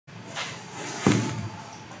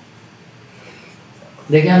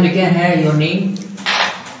देखिए हम लिखे हैं your name.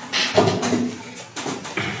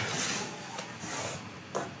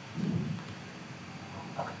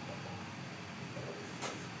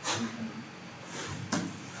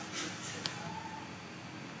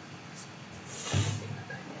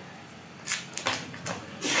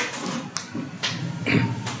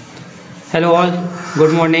 Hello all,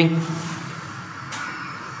 good morning.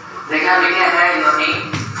 देखिए हम लिखे हैं your name.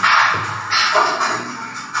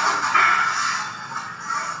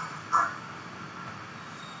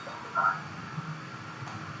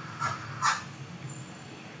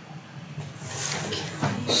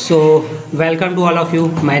 So welcome to all of you.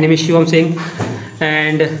 My name is Shivam Singh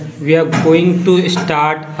and we are going to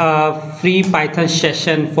start a free Python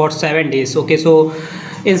session for 7 days. Okay, so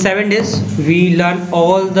in 7 days we learn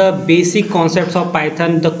all the basic concepts of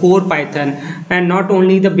Python, the core Python, and not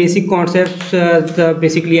only the basic concepts, the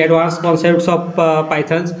basically advanced concepts of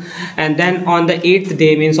Pythons. And then on the 8th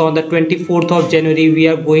day, means on the 24th of January, we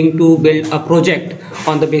are going to build a project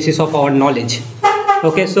on the basis of our knowledge.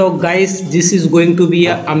 Okay, so guys, this is going to be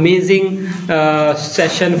an amazing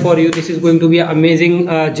session for you. This is going to be an amazing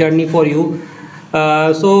journey for you.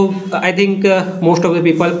 So I think most of the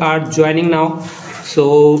people are joining now,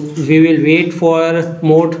 so we will wait for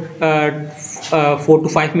more 4 to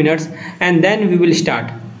 5 minutes and then we will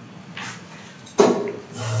start.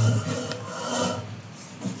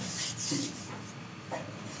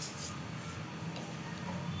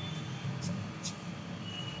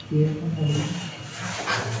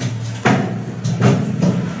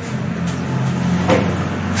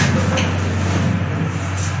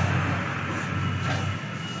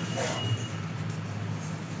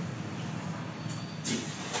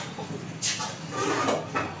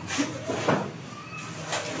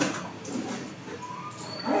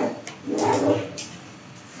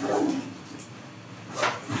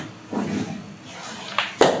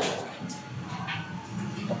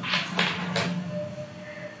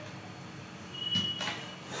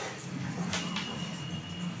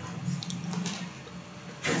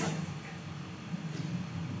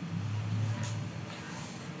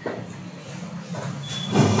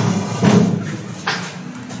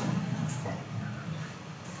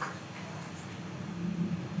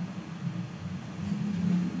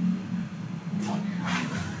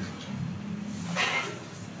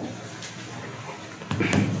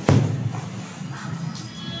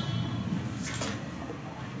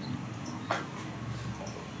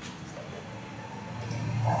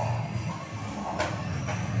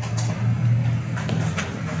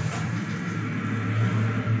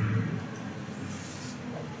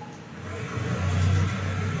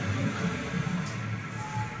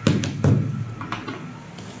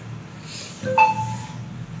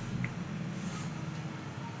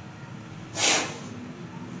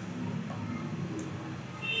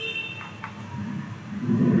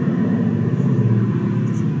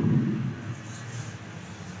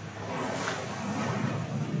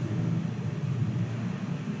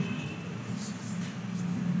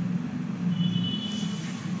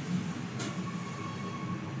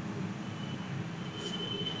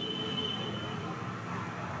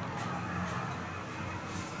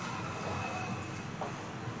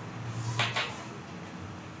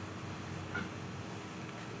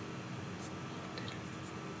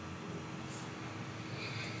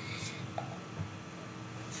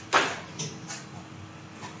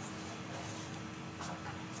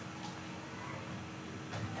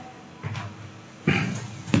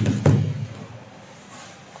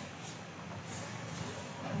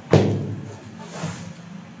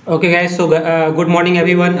 Okay guys, so good morning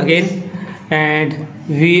everyone again, and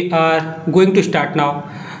we are going to start now.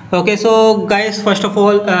 Okay, so guys, first of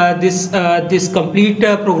all, this complete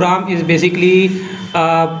program is basically is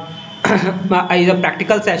a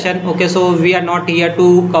practical session. Okay, so we are not here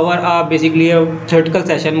to cover basically a theoretical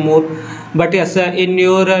session more, but yes, in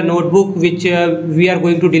your notebook which we are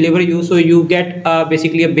going to deliver you, so you get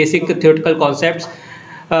basically a basic theoretical concepts.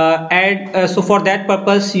 And so for that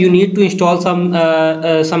purpose you need to install some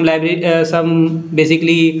library, some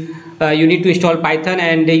basically you need to install Python,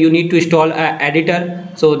 and you need to install editor,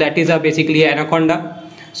 so that is basically Anaconda.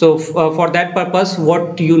 So for that purpose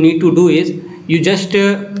what you need to do is you just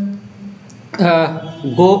go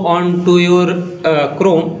on to your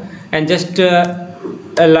Chrome and just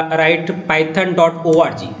write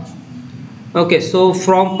python.org. Okay, so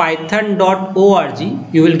from python.org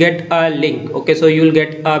you will get a link. Okay, so you will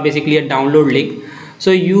get basically a download link.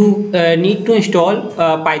 So you need to install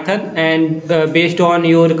Python, and based on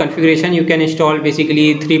your configuration you can install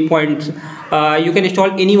basically you can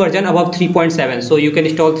install any version above 3.7. So you can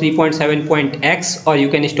install 3.7.x, or you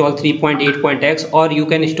can install 3.8.x, or you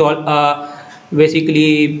can install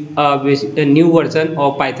basically a new version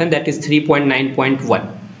of Python, that is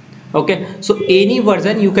 3.9.1. okay, so any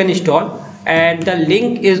version you can install, and the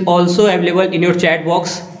link is also available in your chat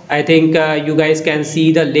box. I think you guys can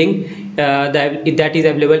see the link that is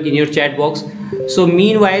available in your chat box. So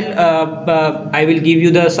meanwhile, I will give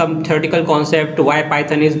you the some theoretical concept why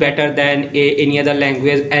Python is better than any other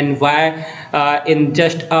language, and why in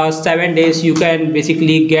just 7 days you can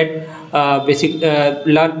basically get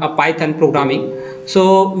learn a Python programming.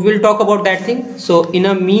 So we will talk about that thing. So in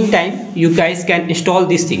a meantime, you guys can install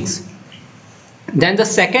these things. Then the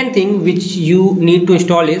second thing which you need to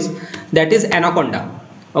install is, that is Anaconda.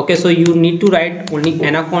 Okay, so you need to write only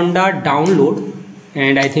Anaconda download,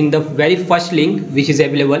 and I think the very first link which is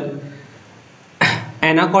available,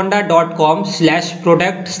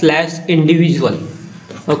 anaconda.com/product/individual.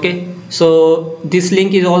 okay, so this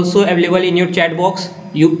link is also available in your chat box.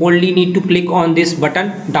 You only need to click on this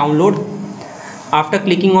button, download. After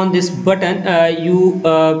clicking on this button,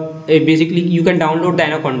 basically you can download the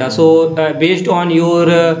Anaconda. So based on your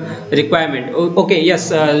requirement, okay, yes,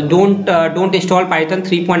 don't install Python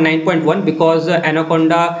 3.9.1, because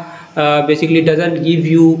Anaconda basically doesn't give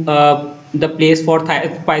you the place for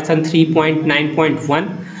Python 3.9.1.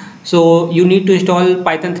 so you need to install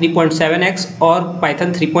Python 3.7x or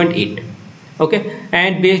Python 3.8. okay,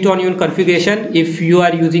 and based on your configuration, if you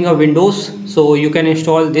are using a Windows, so you can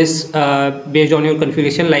install this based on your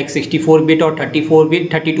configuration, like 64-bit or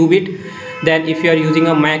 34-bit, 32-bit. Then if you are using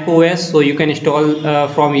a Mac OS, so you can install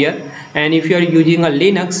from here, and if you are using a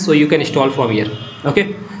Linux, so you can install from here.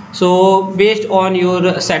 okay, so based on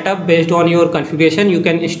your setup, based on your configuration, you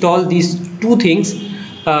can install these two things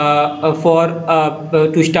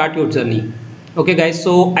to start your journey. Okay guys,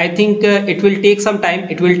 so I think it will take some time.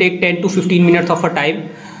 It will take 10 to 15 minutes of a time.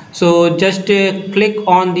 So just click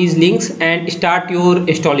on these links and start your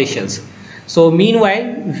installations. So meanwhile,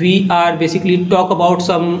 we are basically talk about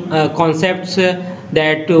some concepts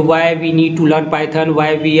that why we need to learn Python,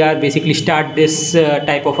 why we are basically start this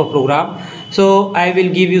type of a program. So I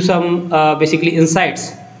will give you some basically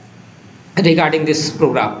insights regarding this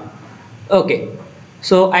program. Okay,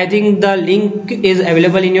 so I think the link is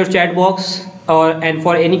available in your chat box, and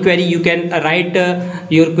for any query you can write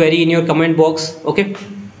your query in your comment box. okay,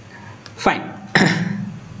 fine.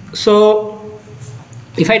 So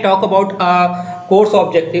if I talk about course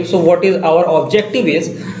objective, so what is our objective is,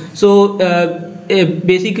 so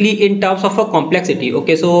basically in terms of a complexity.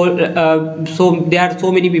 okay, so so there are so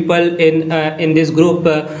many people in this group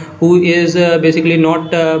who is basically not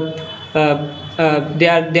they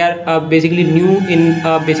are basically new in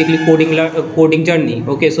basically coding journey.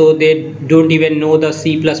 okay, so they don't even know the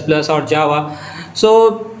C++ or Java.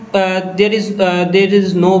 So there is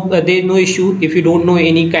no issue if you don't know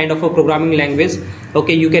any kind of a programming language.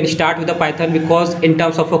 okay, you can start with the Python, because in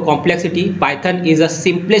terms of a complexity, Python is the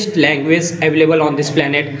simplest language available on this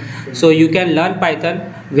planet. So you can learn Python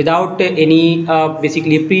without any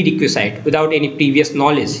basically prerequisite, without any previous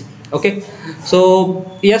knowledge. okay, so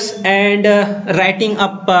yes, and writing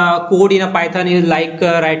up code in a Python is like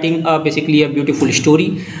writing basically a beautiful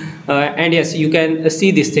story. And yes, you can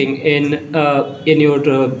see this thing in your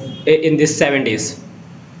in this 7 days.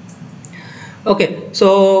 okay,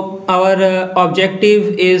 so our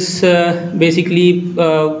objective is basically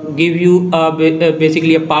give you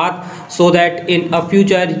basically a path, so that in a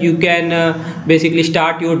future you can basically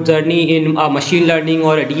start your journey in machine learning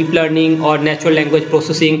or a deep learning or natural language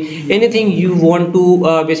processing, anything you want to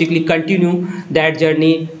basically continue that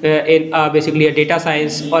journey in basically a data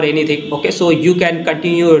science or anything. okay, so you can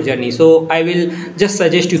continue your journey. So I will just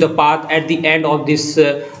suggest you the path at the end of this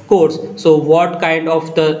course. So what kind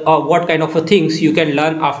of things you can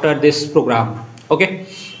learn after this program. okay,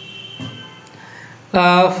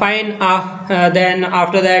 fine. Then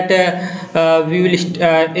after that we will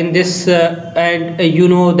in this and you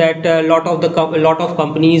know that a lot of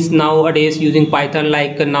companies nowadays using Python,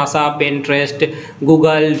 like NASA, Pinterest,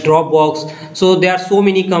 Google, Dropbox. So there are so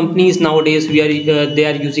many companies nowadays they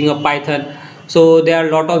are using a Python. So there are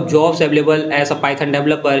a lot of jobs available as a Python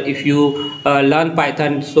developer if you learn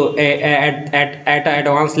Python, so at an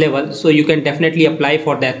advanced level. So you can definitely apply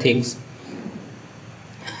for that things.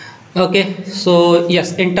 okay, so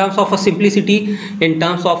yes, in terms of a simplicity,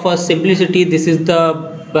 this is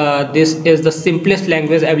the simplest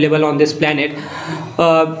language available on this planet.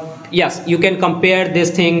 yes, you can compare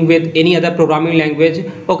this thing with any other programming language.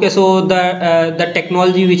 Okay, so the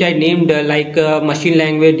technology which I named, like machine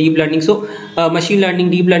language, deep learning. So machine learning,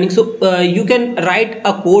 deep learning. So you can write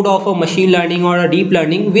a code of a machine learning or a deep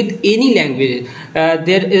learning with any language.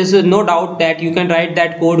 There is no doubt that you can write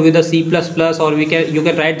that code with a C++, or you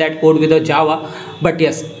can write that code with a Java. But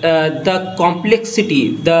yes, the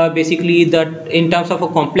complexity, the basically the in terms of a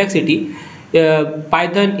complexity,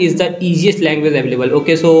 Python is the easiest language available.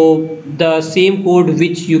 Okay, so the same code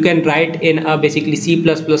which you can write in basically C++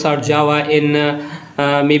 or Java in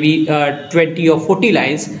maybe 20 or 40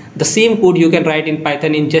 lines, the same code you can write in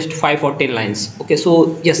Python in just 5 or 10 lines. Okay,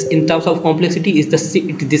 so yes, in terms of complexity, this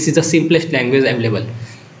is the simplest language available.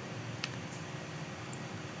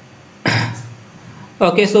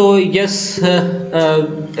 Okay, so yes,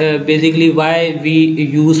 basically why we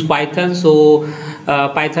use Python. So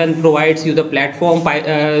Python provides you the platform.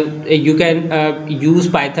 You can use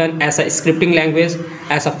Python as a scripting language,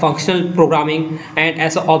 as a functional programming, and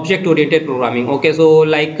as a object oriented programming. Okay, so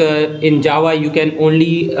like in Java you can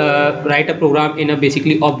only write a program in a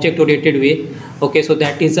basically object oriented way. Okay, so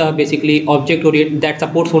that is basically object oriented, that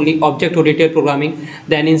supports only object oriented programming.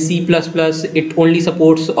 Then in C++ it only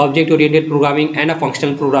supports object oriented programming and a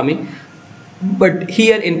functional programming. But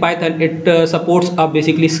here in Python it supports a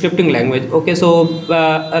basically scripting language. Okay, so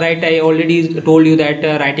right, I already told you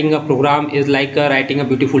that writing a program is like writing a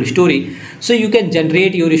beautiful story. So you can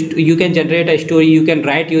generate a story, you can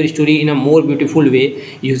write your story in a more beautiful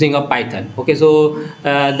way using a Python. Okay, so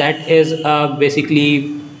that is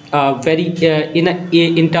basically very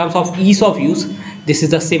in terms of ease of use, this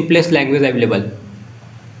is the simplest language available.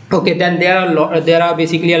 Okay, then there are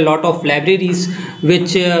basically a lot of libraries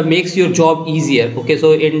which makes your job easier. Okay,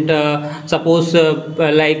 so in suppose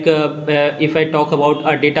if I talk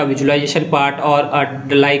about a data visualization part, or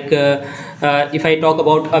if I talk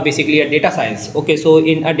about basically a data science. Okay, so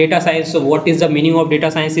in a data science, so what is the meaning of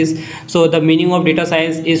data science is, so the meaning of data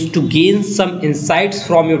science is to gain some insights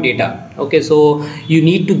from your data. Okay, so you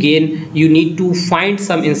need to find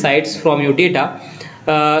some insights from your data.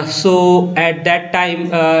 So at that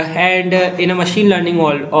time, and in a machine learning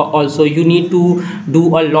also you need to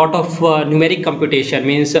do a lot of numeric computation,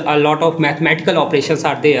 means a lot of mathematical operations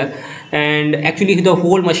are there, and actually the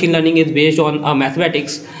whole machine learning is based on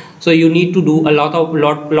mathematics. So you need to do a lot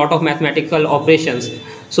of mathematical operations.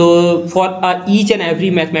 So for each and every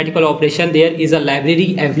mathematical operation there is a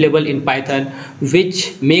library available in Python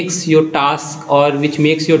which makes your task, or which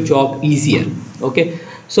makes your job easier. Okay,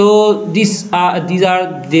 so these are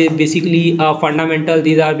the basically fundamental,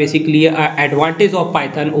 these are basically advantage of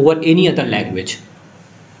Python over any other language.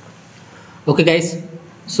 Okay guys,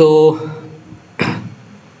 so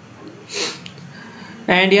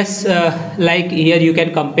and yes, like here you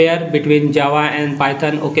can compare between Java and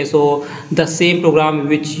Python. Okay, so the same program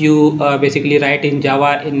which you basically write in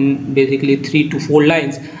Java in basically 3 to 4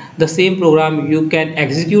 lines, the same program you can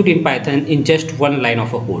execute in Python in just 1 line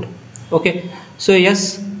of a code. Okay, so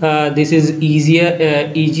yes, this is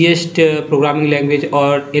easiest programming language,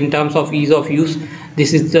 or in terms of ease of use,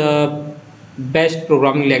 this is the best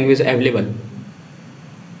programming language available.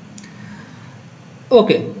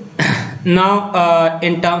 Okay, now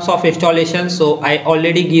in terms of installation, so I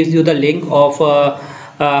already gives you the link of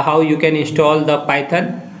how you can install the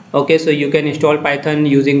Python. Okay, so you can install Python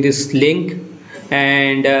using this link,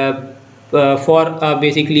 and for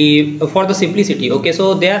basically for the simplicity. Okay,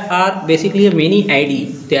 so there are basically many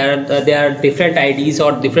IDs, there are different IDs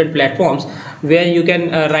or different platforms where you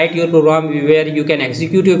can write your program, where you can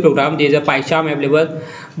execute your program. There is a PyCharm available,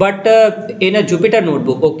 but in a Jupyter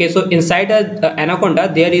notebook. Okay, so inside a Anaconda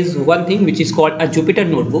there is one thing which is called a Jupyter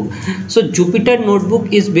notebook. So Jupyter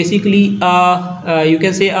notebook is basically you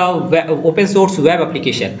can say a open source web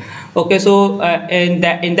application. Okay, so in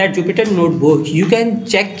that Jupyter notebook you can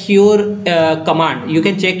check your command, you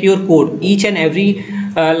can check your code, each and every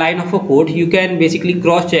line of a code. You can basically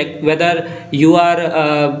cross check whether you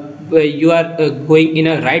are going in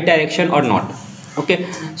a right direction or not. Okay,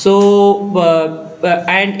 so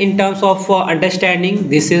and in terms of understanding,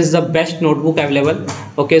 this is the best notebook available.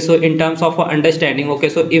 Okay, so in terms of understanding, okay,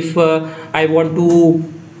 so if I want to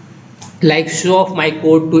like show off my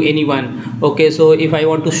code to anyone. Okay, so if I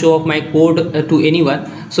want to show off my code to anyone,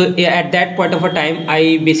 so at that point of a time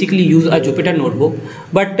I basically use a Jupyter notebook.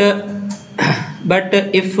 But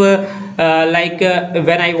if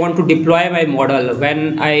when I want to deploy my model,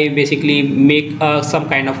 when I basically make some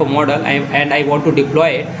kind of a model, and I want to deploy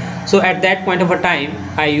it, so at that point of a time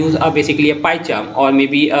I use basically a PyCharm, or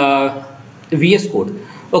maybe a VS Code.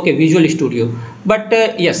 Okay, Visual Studio. But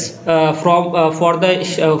yes, for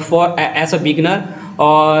as a beginner,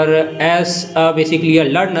 or as basically a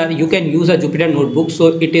learner, you can use a Jupyter notebook. So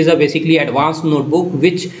it is a basically advanced notebook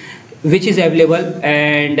which is available,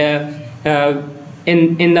 and uh,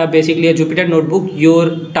 in the basically a Jupyter notebook, your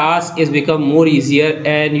task is become more easier,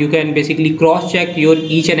 and you can basically cross check your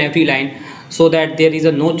each and every line, so that there is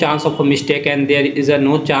a no chance of a mistake, and there is a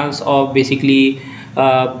no chance of basically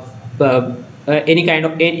uh, uh, any kind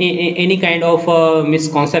of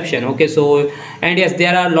misconception. Okay, so and yes,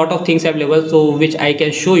 there are a lot of things available, so which I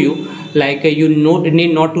can show you, like you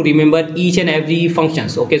need not to remember each and every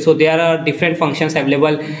functions. Okay, so there are different functions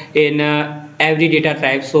available in every data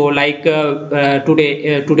type. So like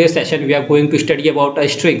today's session, we are going to study about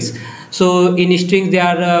strings. So in strings there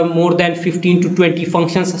are more than 15 to 20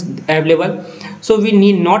 functions available. So we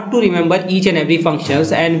need not to remember each and every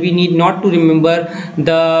functions, and we need not to remember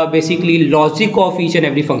the basically logic of each and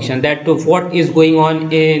every function, that what is going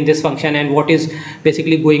on in this function and what is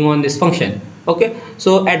basically going on this function. Okay,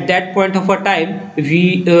 so at that point of a time,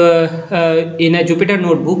 we in a Jupyter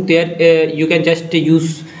notebook, there you can just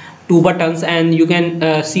use two buttons, and you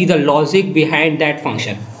can see the logic behind that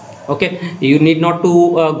function. Okay, you need not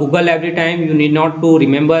to Google every time, you need not to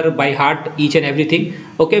remember by heart each and everything.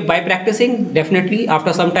 Okay, by practicing, definitely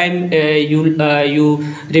after some time you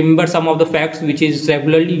remember some of the facts which is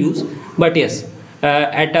regularly used. But yes,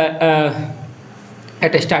 at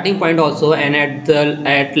a starting point also, and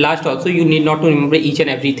at last also, you need not to remember each and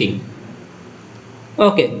everything.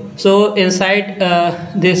 Okay, so inside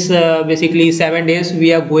this basically 7 days,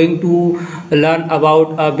 we are going to learn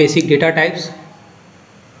about basic data types.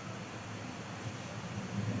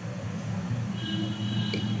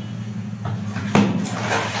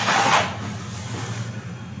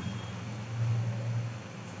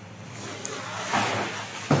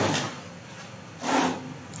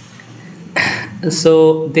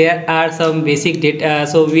 So there are some basic data.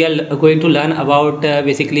 So we are going to learn about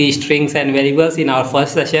basically strings and variables in our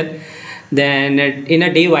first session. Then in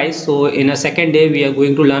a day wise, so in a second day, we are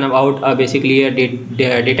going to learn about basically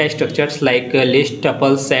data structures like list,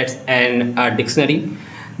 tuples, sets, and dictionary.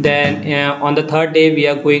 Then on the third day, we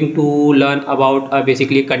are going to learn about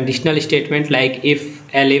basically conditional statement like if,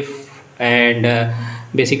 elif, and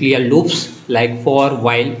basically a loops like for,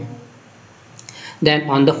 while. Then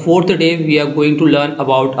on the fourth day, we are going to learn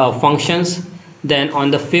about functions. Then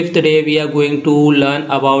on the fifth day, we are going to learn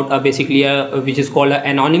about basically which is called an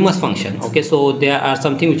anonymous function. Okay, so there are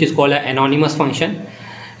something which is called an anonymous function,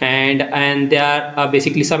 and there are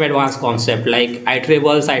basically some advanced concept like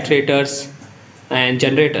iterables, iterators, and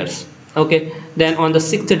generators. Okay, then on the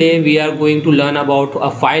sixth day, we are going to learn about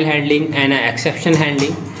a file handling and an exception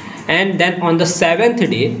handling. And then on the seventh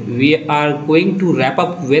day, we are going to wrap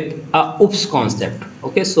up with a oops concept.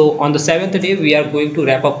 Okay, so on the seventh day, we are going to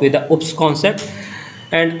wrap up with the oops concept,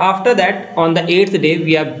 and after that, on the eighth day,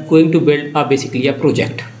 we are going to build basically a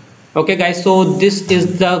project. Okay guys, so this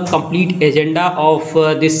is the complete agenda of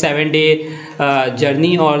this 7 day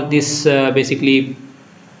journey, or this basically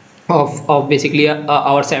of basically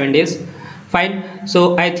our 7 days. Fine,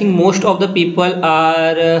 so I think most of the people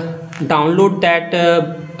are download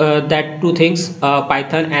that two things,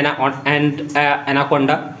 Python and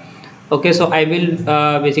Anaconda. Okay, so I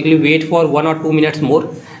will basically wait for 1 or 2 minutes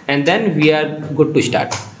more, and then we are good to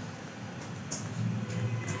start.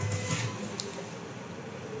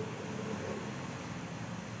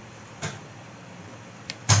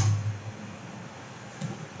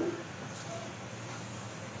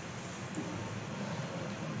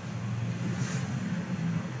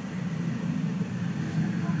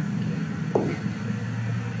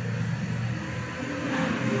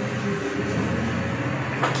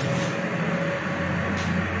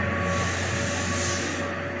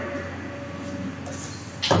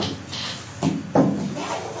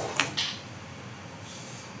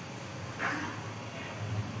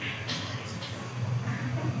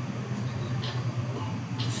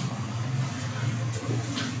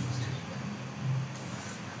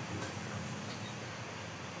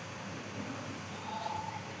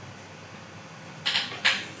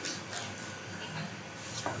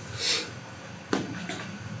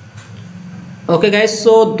 Okay guys,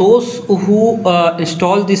 so those who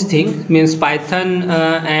install this thing, means Python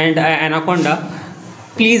and Anaconda,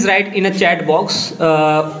 please write in a chat box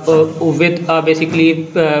with basically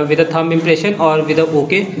with a thumb impression or with a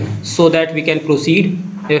OK, so that we can proceed.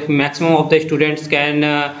 If maximum of the students can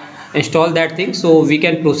install that thing, so we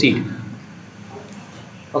can proceed.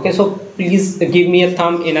 Okay, so please give me a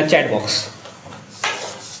thumb in a chat box.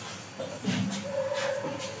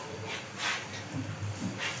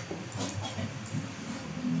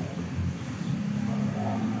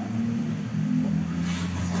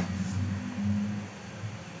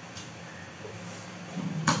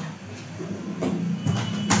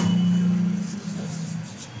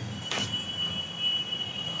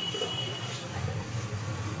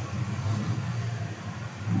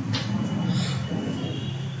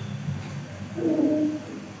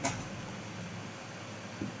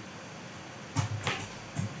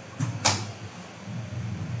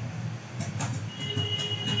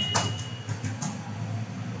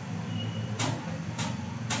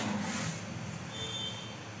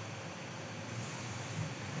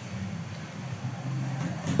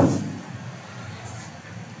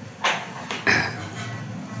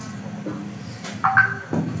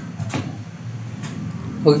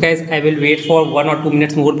 Okay guys, I will wait for 1 or 2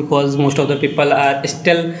 minutes more because most of the people are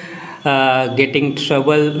still getting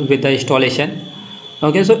trouble with the installation.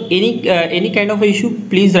 Okay, so any kind of issue,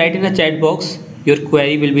 please write in the chat box. Your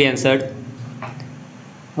query will be answered.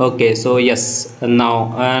 Okay, so yes,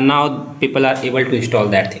 now people are able to install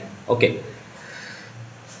that thing. Okay.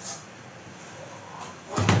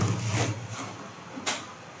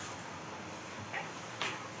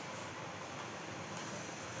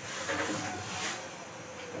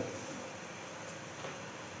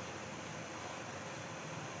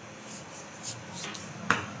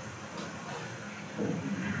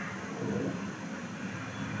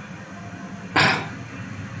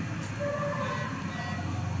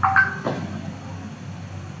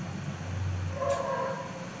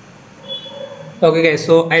 Okay guys,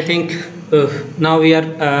 so I think now we are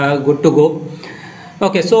good to go.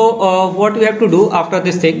 Okay, so what we have to do after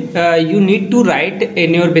this thing, you need to write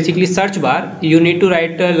in your basically search bar, you need to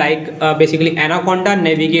write basically Anaconda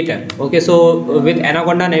Navigator. Okay, so with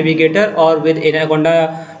Anaconda Navigator or with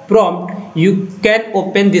Anaconda prompt, you can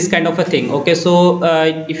open this kind of a thing. Okay, so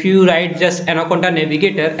if you write just Anaconda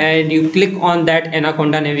Navigator and you click on that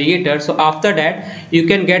Anaconda Navigator, so after that you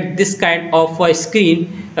can get this kind of a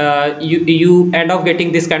screen. You end up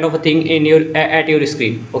getting this kind of a thing in your at your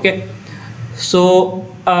screen. Okay, so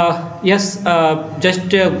yes, just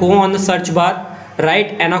go on the search bar,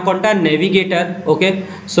 write Anaconda Navigator. Okay,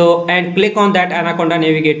 so and click on that Anaconda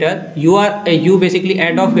Navigator. You basically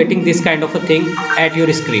end up getting this kind of a thing at your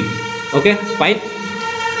screen. Okay, fine.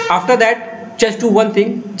 After that, just do one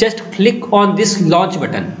thing, just click on this launch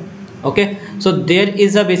button. Okay, so there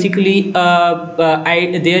is a basically Jupyter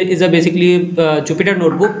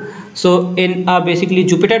notebook. So in basically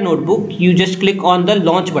Jupyter notebook, you just click on the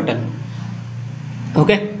launch button.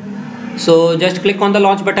 Okay, so just click on the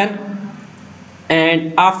launch button,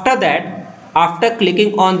 and after that, after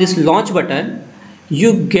clicking on this launch button,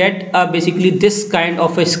 you get basically this kind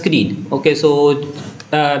of a screen. Okay, so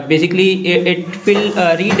basically it will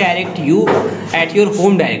redirect you at your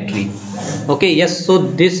home directory. Okay, yes, so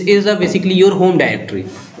this is basically your home directory.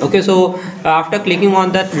 Okay, so after clicking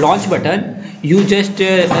on that launch button, you just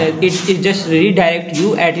it just redirect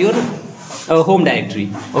you at your home directory.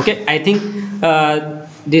 Okay, I think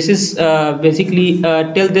this is basically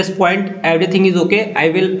till this point everything is okay.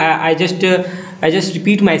 I just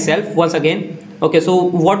repeat myself once again. Okay, so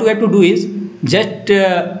what we have to do is just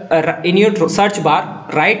in your search bar,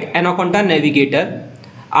 write Anaconda Navigator.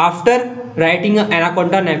 After writing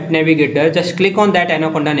Anaconda Navigator, just click on that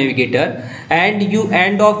Anaconda Navigator, and you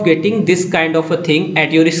end up getting this kind of a thing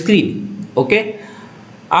at your screen. Okay,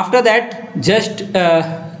 after that, just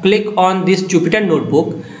click on this Jupyter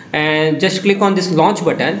notebook and just click on this launch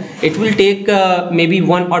button. It will take maybe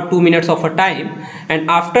 1 or 2 minutes of a time, and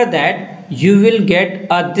after that you will get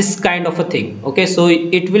this kind of a thing. Okay, so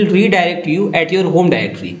it will redirect you at your home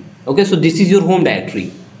directory. Okay, so this is your home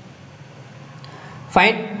directory.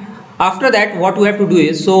 Fine. After that, what we have to do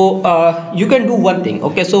is, so you can do one thing.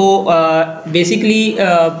 Okay, so basically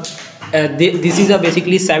this is a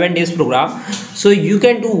basically 7 days program. So you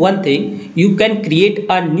can do one thing, you can create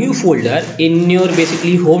a new folder in your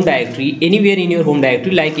basically home directory, anywhere in your home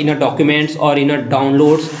directory, like in a documents or in a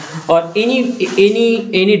downloads or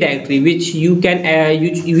any directory which you can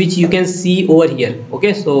which you can see over here.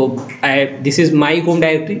 Okay, so this is my home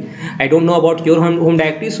directory. I don't know about your home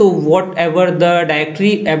directory. So whatever the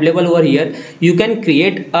directory available over here, you can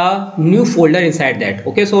create a new folder inside that.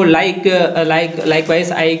 Okay, so likewise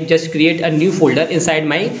I just create a new folder inside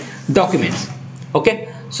my documents. Okay,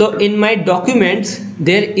 so in my documents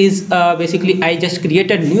there is basically I just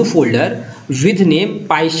create a new folder with name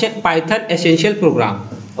Python Essential Program.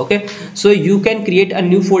 Okay, so you can create a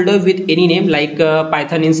new folder with any name, like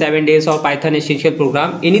Python in 7 days or Python Essential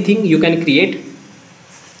Program, anything you can create.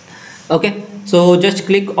 Okay, so just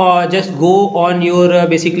click or just go on your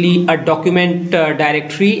basically a document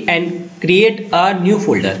directory and create a new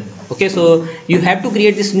folder. Okay, so you have to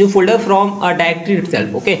create this new folder from a directory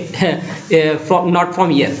itself. Okay, from not from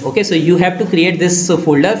here. Okay, so you have to create this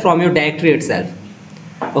folder from your directory itself.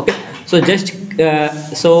 Okay, so just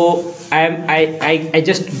so I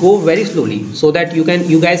just go very slowly so that you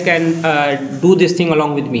guys can do this thing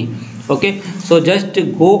along with me. Okay, so just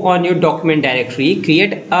go on your document directory,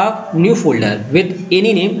 create a new folder with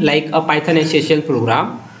any name like a Python Essential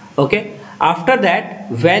Program. Okay, after that,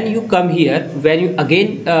 when you come here, when you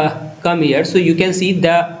again come here, so you can see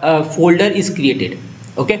the folder is created.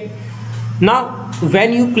 Okay, now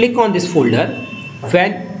when you click on this folder,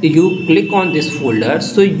 when you click on this folder,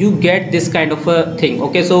 so you get this kind of a thing.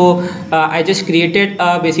 Okay, so I just created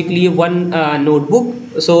basically one notebook.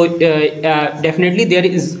 So definitely there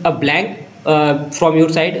is a blank from your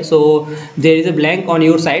side, so there is a blank on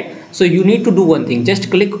your side. So you need to do one thing, just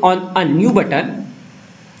click on a new button,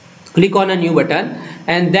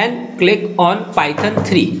 and then click on Python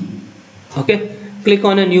 3. Okay, click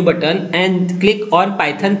on a new button and click on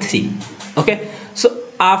Python 3. Okay, so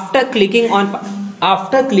after clicking on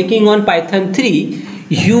Python 3,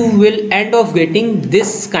 you will end up getting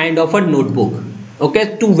this kind of a notebook.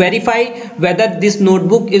 Okay, to verify whether this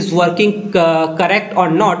notebook is working correct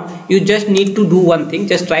or not, you just need to do one thing,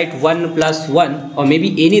 just write 1 plus 1 or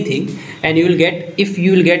maybe anything, and you will get, if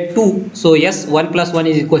you will get 2, so yes, 1 plus 1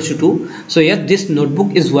 is equals to 2. So yes, this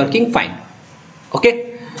notebook is working fine.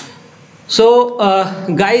 Okay, so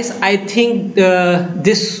guys, I think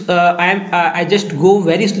this I just go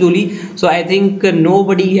very slowly, so I think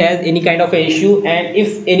nobody has any kind of issue, and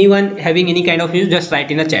if anyone having any kind of issue, just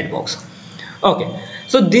write in the chat box. Okay,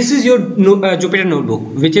 so this is your Jupyter notebook,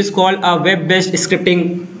 which is called a web-based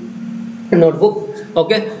scripting notebook.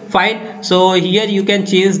 Okay, fine. So here you can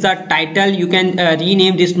change the title, you can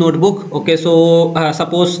rename this notebook. Okay, so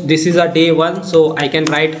suppose this is a day 1, so I can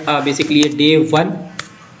write basically a day 1.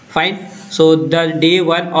 Fine. So the day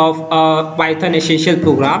 1 of Python essential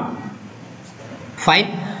program. Fine.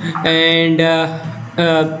 And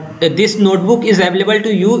this notebook is available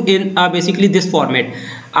to you in basically this format,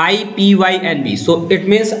 IPYNB. So it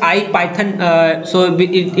means IPython, so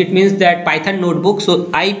it means that Python notebook, so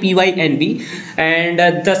IPYNB. And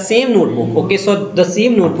the same notebook, okay, so the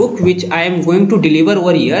same notebook which I am going to deliver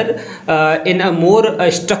over here in a more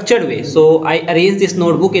structured way. So I arrange this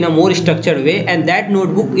notebook in a more structured way, and that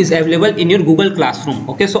notebook is available in your Google Classroom.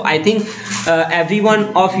 Okay, so I think every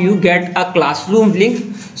one of you get a classroom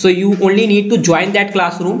link, so you only need to join that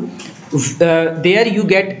classroom. There you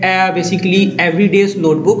get basically everyday's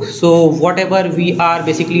notebook. So whatever we are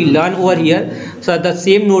basically learn over here, so the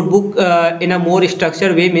same notebook in a more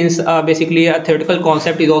structured way, means basically a theoretical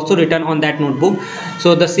concept is also written on that notebook.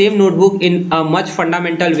 So the same notebook in a much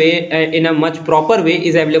fundamental way, in a much proper way,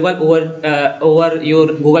 is available over your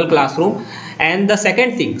Google Classroom. And the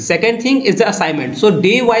second thing is the assignment. So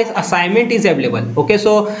day wise assignment is available. Okay,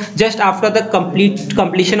 so just after the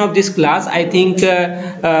completion of this class, I think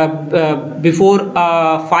before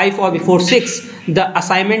 5 or before 6, the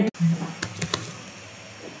assignment.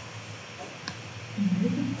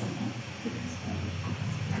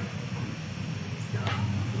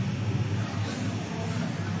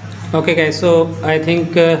 Okay guys, so I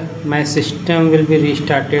think my system will be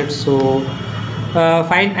restarted. So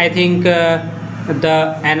fine, I think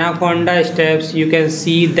the anaconda steps, you can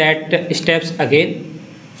see that steps again.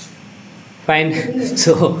 Fine.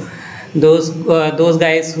 So those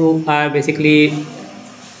guys who are basically,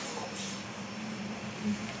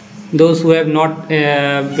 those who have not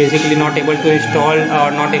basically not able to install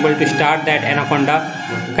or not able to start that anaconda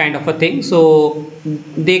kind of a thing, so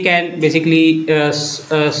they can basically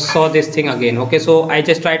saw this thing again. Okay, so I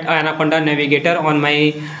just tried anaconda navigator on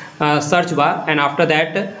my search bar, and after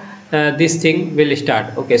that this thing will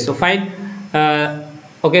start. Okay, so fine.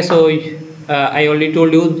 Okay, so I already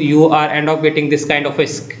told you, you are end up getting this kind of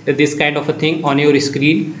a thing on your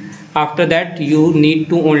screen. After that you need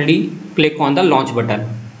to only click on the launch button.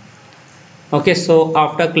 Okay, so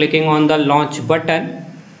after clicking on the launch button,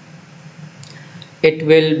 it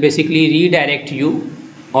will basically redirect you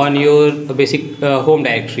on your basic home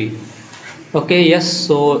directory. Okay, yes,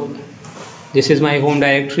 so this is my home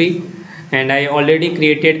directory, and I already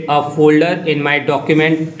created a folder in my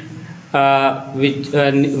document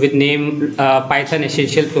with name Python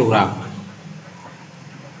essential program.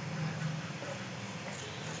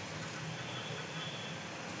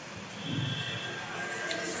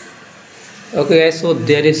 Okay guys, so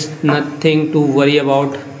there is nothing to worry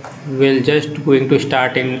about. We'll just going to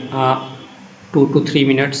start in 2 to 3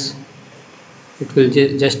 minutes. It will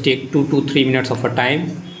just take 2 to 3 minutes of a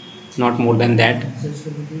time, not more than that.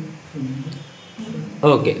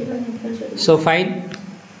 Okay, so fine.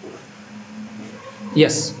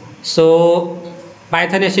 Yes, so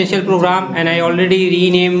Python essential program, and I already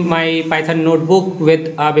renamed my Python notebook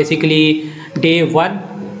with basically day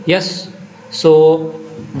 1. Yes, so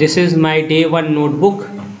this is my day 1 notebook.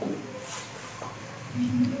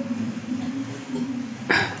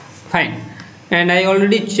 Fine, and I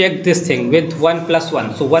already checked this thing with 1 plus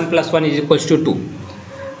 1, so 1 plus 1 is equals to 2.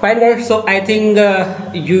 Fine guys, so I think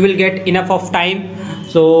you will get enough of time.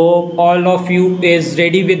 So all of you is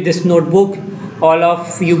ready with this notebook. All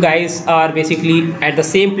of you guys are basically at the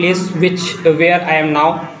same place where I am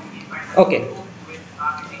now. Okay,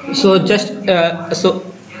 So just so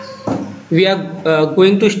we are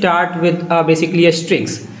going to start with basically a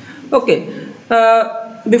strings. Okay,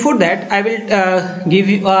 before that I will give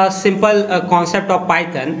you a simple concept of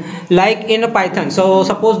Python. Like in a Python, so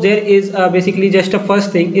suppose there is basically just a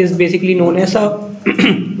first thing is basically known as a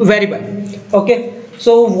variable. Okay,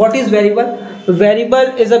 so what is variable?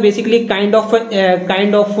 Variable is a basically kind of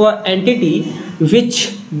a entity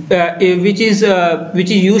which is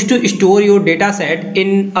used to store your data set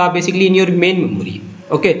in basically in your main memory.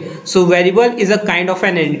 Okay, so variable is a kind of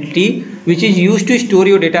an entity which is used to store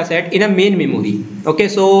your data set in a main memory. Okay,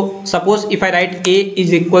 so suppose if I write a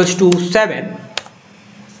is equals to 7,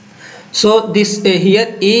 so this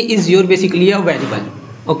here a is your basically a variable.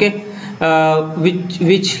 Okay,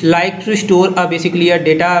 which like to store basically a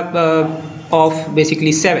data of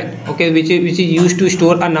basically 7. Okay, which is used to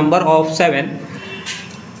store a number of 7.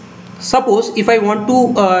 Suppose if I want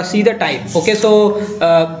to see the type. Okay, so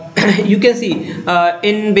you can see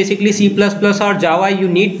in basically C++ or Java you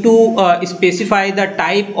need to specify the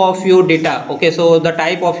type of your data. Okay, so the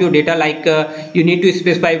type of your data, like you need to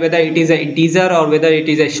specify whether it is an integer or whether it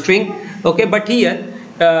is a string. Okay, but here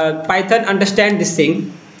Python understand this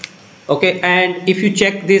thing. Okay, and if you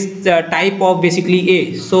check this type of basically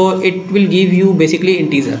a, so it will give you basically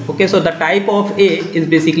integer. Okay, so the type of a is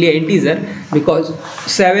basically an integer because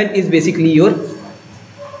 7 is basically your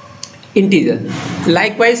integer.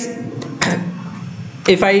 Likewise,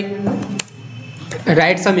 if I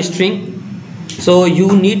write some string, so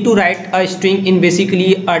you need to write a string in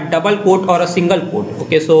basically a double quote or a single quote.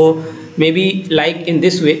 Okay, so maybe like in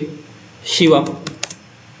this way, Shivam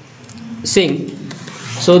Singh.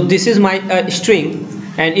 So this is my string,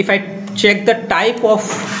 and if I check the type of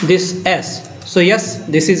this s, so yes,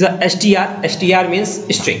 this is a str. Str means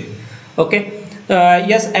string. Okay,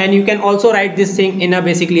 yes, and you can also write this thing in a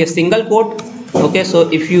basically a single quote. Okay,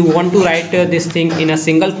 so if you want to write this thing in a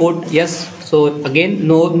single quote, yes, so again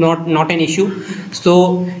not an issue.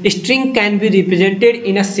 So string can be represented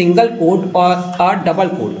in a single quote or a double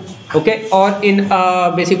quote. Okay, or in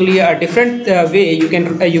basically a different way, you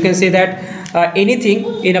can say that anything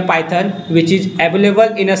in a Python which is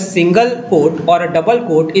available in a single quote or a double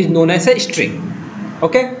quote is known as a string.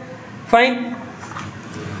 Okay, fine.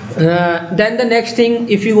 Then the next thing,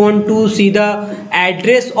 if you want to see the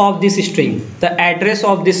address of this string,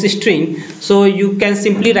 so you can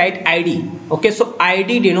simply write id. Okay, so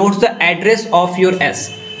id denotes the address of your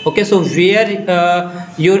s. Okay, so where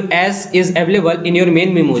your s is available in your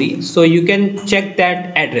main memory, so you can check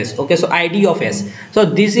that address. Okay, so id of s, so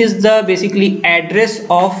this is the basically address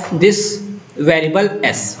of this variable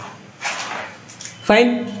s.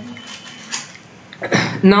 Fine.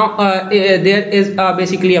 Now there is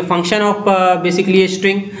basically a function of basically a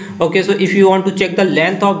string. Okay, so if you want to check the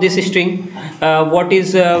length of this string, what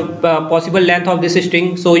is possible length of this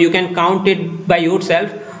string, so you can count it by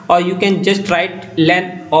yourself, or you can just write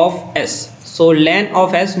length of s. So length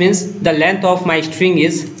of s means the length of my string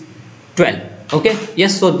is 12. Okay,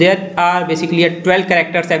 yes, so there are basically a 12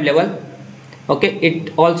 characters available. Okay,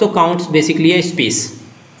 it also counts basically a space.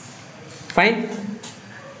 Fine.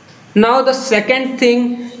 Now the second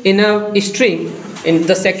thing in a string,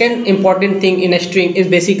 the second important thing in a string is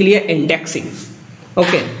basically a indexing.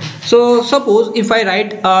 Okay, so suppose if I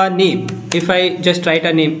write a name, if I just write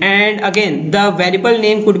a name, and again the variable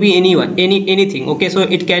name could be anything. Okay, so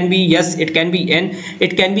it can be yes, it can be n,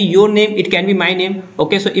 it can be your name, it can be my name.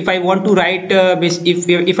 Okay, so if I want to write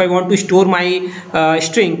if I want to store my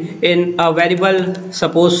string in a variable,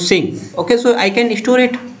 suppose Sing. Okay, so I can store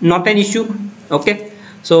it, not an issue. Okay,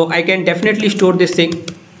 so I can definitely store this thing.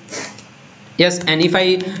 Yes, and if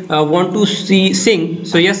I want to see Sing,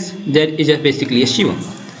 so yes, that is just basically a Shiva.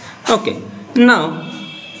 Okay, now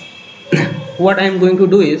what I am going to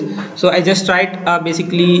do is, so I just write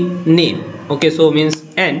basically name. Okay, so means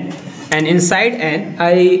n, and inside n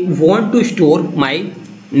I want to store my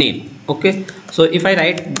name. Okay, so if I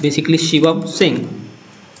write basically Shivam Singh.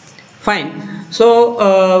 Fine. So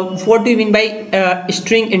what do you mean by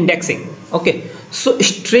string indexing? Okay, so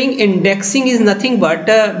string indexing is nothing but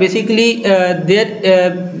basically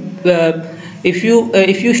if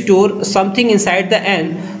you store something inside the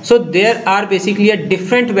n, so there are basically a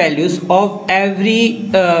different values of every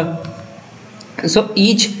so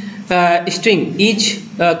each string, each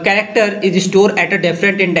character is stored at a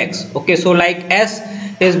different index. Okay, so like s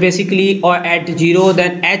is basically or at 0,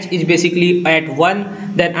 then h is basically at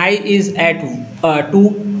 1, then I is at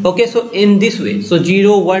 2. Okay, so in this way, so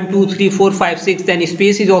 0 1 2 3 4 5 6, then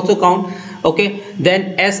space is also count. Okay,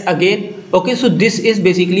 then s again, Okay, so this is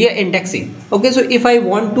basically a indexing. Okay, so if I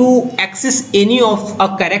want to access any of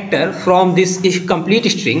a character from this complete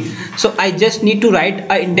string, so I just need to write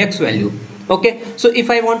a index value. Okay, so if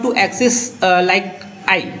I want to access like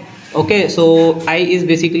I, okay, so I is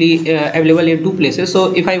basically available in two places.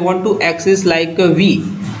 So if I want to access like V,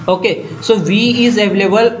 okay, so V is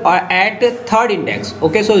available at third index.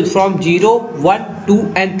 Okay, so from 0, 1,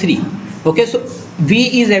 2 and 3. Okay, so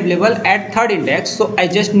V is available at third index, so I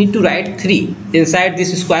just need to write 3 inside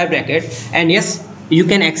this square bracket, and yes, you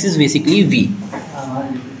can access basically V.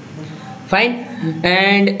 Fine.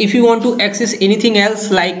 And if you want to access anything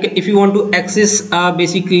else, like if you want to access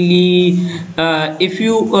basically if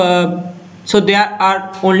you so there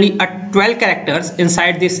are only 12 characters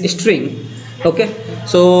inside this string. Okay,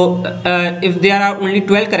 so if there are only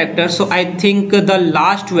 12 characters, so I think the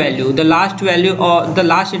last value or the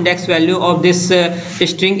last index value of this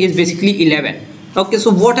string is basically 11. Okay,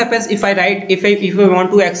 so what happens if I write, if I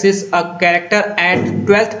want to access a character at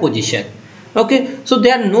 12th position? Okay, so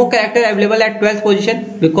there are no character available at 12th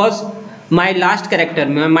position because my last character,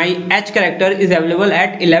 my H character is available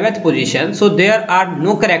at 11th position, so there are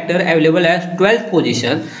no character available at 12th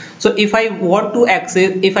position. So if I want to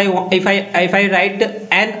access, if I write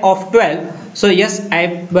n of 12, so yes,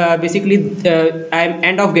 I basically I am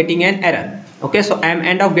end of getting an error. Okay, so I am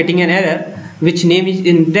end of getting an error which name is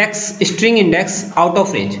index string index out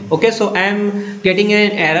of range. Okay, so I am getting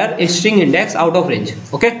an error string index out of range.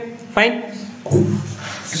 Okay, fine.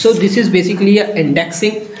 So this is basically a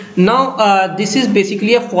indexing. Now this is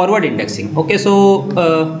basically a forward indexing. Okay, so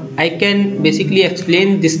I can basically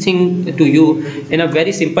explain this thing to you in a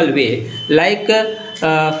very simple way, like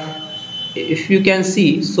if you can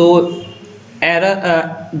see, so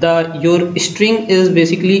error your string is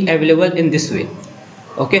basically available in this way.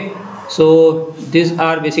 Okay, so these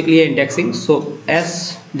are basically indexing. So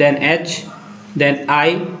S, then H, then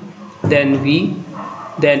I, then V,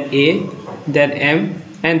 then A, then M,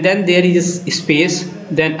 and then there is space,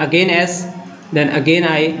 then again S, then again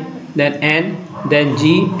I, then N, then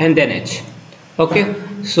G, and then H. Okay,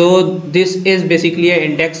 so this is basically a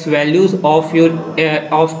index values of your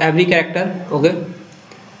of every character. Okay,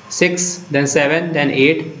 6, then 7, then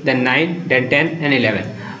 8, then 9, then 10 and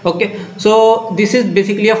 11. Okay, so this is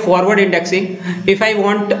basically a forward indexing. If I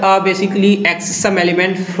want basically access some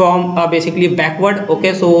element from basically backward,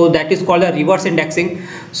 okay, so that is called a reverse indexing.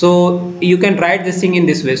 So you can write this thing in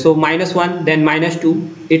this way. So -1, then -2,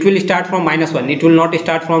 it will start from -1, it will not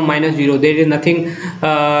start from -0. There is nothing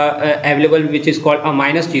available which is called a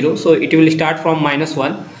 -0, so it will start from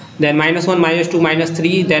 -1, then -1, -2,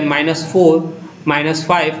 -3, then -4,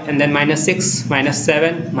 -5, and then -6,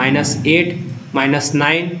 -7, -8,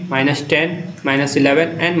 -9, -10,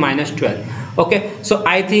 -11 and -12. Okay, so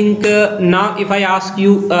I think now if I ask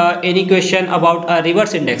you any question about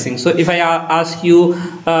reverse indexing, so if I ask you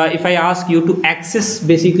to access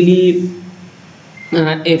basically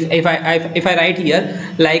if I write here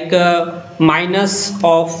like minus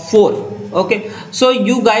of 4. Okay, so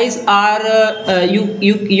you guys are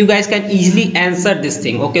you guys can easily answer this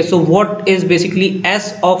thing. Okay, so what is basically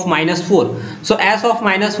S of -4? So S of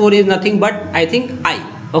 -4 is nothing but I think I.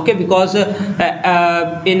 Okay, because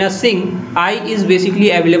in a string I is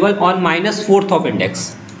basically available on -4th of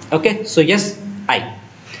index. Okay, so yes, I.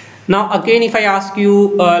 Now again if I ask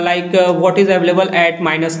you what is available at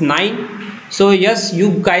 -9, so yes, you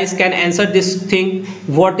guys can answer this thing,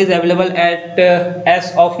 what is available at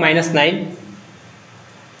S of -9.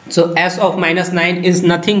 So S of -9 is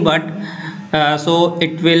nothing but so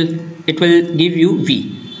it will give you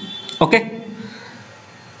V. Okay,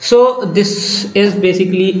 so this is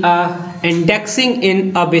basically indexing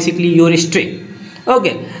in basically your string.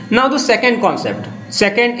 Okay, now the second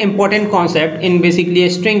important concept in basically a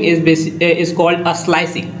string is called a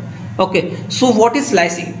slicing. Okay, so what is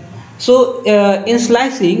slicing? So in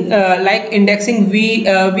slicing like indexing, we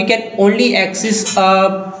can only access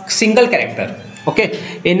a single character. Okay,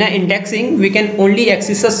 in indexing we can only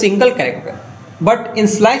access a single character, but in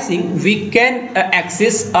slicing we can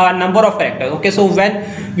access a number of characters. Okay, so when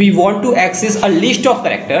we want to access a list of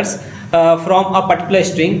characters from a particular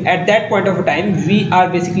string, at that point of time we are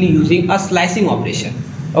basically using a slicing operation.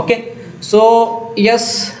 Okay, so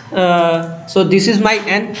yes, so this is my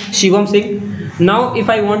N, Shivam Singh. Now if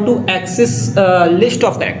I want to access list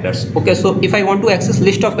of characters, okay, so if I want to access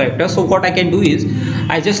list of characters, so what I can do is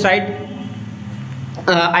I just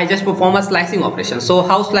perform a slicing operation. So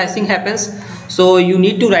how slicing happens? So you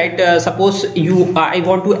need to write suppose I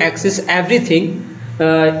want to access everything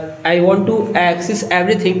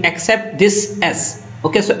except this S.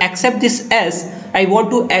 Okay, so except this S, I want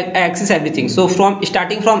to access everything. So from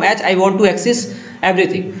starting from H, I want to access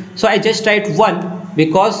everything. So I just write 1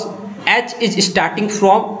 because H is starting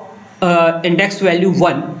from index value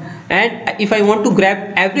 1, and if I want to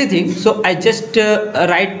grab everything, so I just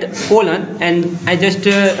write colon and I just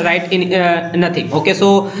write in nothing. Okay,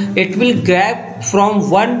 so it will grab from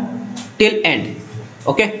 1 till end.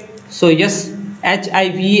 Okay, so yes,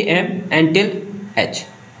 HIVM until H.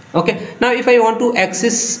 Okay, now if I want to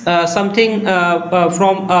access something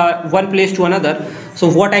from one place to another, so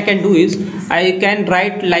what I can do is I can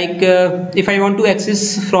write like if I want to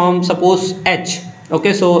access from suppose H.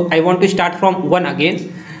 Okay, so I want to start from 1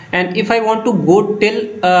 again, and if I want to go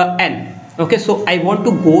till n. Okay, so I want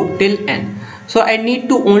to go till n, so I need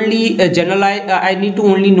to only generalize, I need to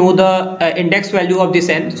only know the index value of this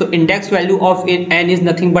n. So index value of n is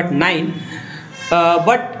nothing but 9,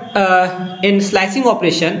 but in slicing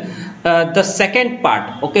operation, the second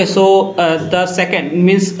part, okay, so the second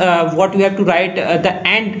means what we have to write, the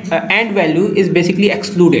and value is basically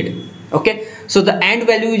excluded. Okay, so the and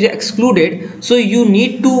value is excluded, so you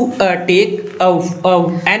need to take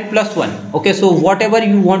n plus 1. Okay, so whatever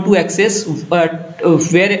you want to access, where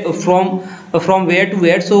from where to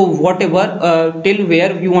where, so whatever till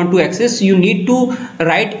where you want to access, you need to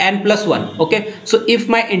write n plus 1. Okay, so if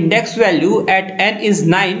my index value at n is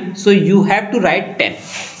 9, so you have to write 10.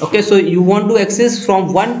 Okay, so you want to access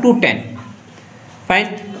from 1 to 10.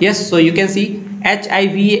 Fine, yes, so you can see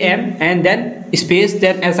HIVM and then space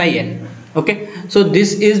then SIN. Okay, so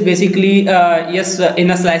this is basically yes, in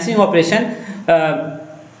a slicing operation,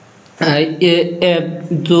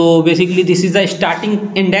 so basically this is the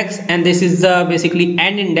starting index and this is the basically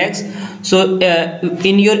end index. So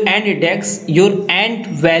in your end index, your end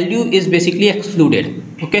value is basically excluded.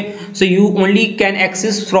 Okay, so you only can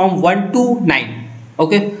access from 1 to 9.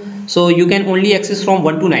 Okay, so you can only access from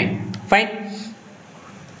 1 to 9. Fine.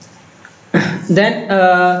 Then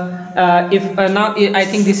if now I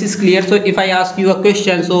think this is clear. So if I ask you a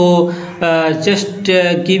question, so just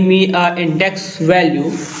give me a index value,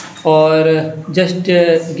 or just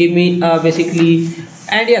give me basically,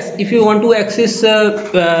 and yes, if you want to access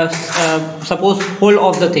suppose whole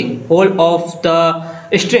of the thing, whole of the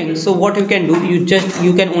string, so what you can do, you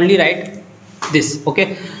can only write this.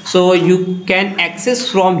 Okay, so you can access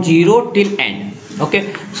from 0 till end.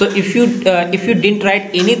 Okay, so if you didn't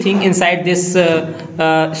write anything inside this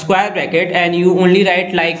square bracket and you only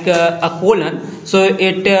write like a colon, so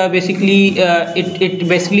it basically it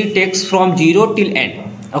basically takes from 0 till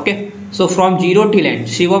end. Okay, so from 0 till end,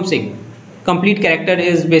 Shivam Singh, complete character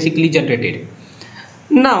is basically generated.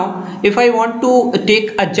 Now if I want to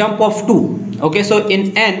take a jump of 2, okay, so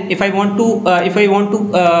in n, if I want to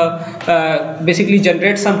basically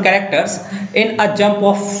generate some characters in a jump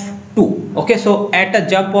of 2. Okay, so at a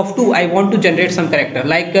jump of 2 I want to generate some character,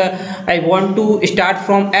 like I want to start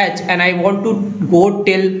from H and I want to go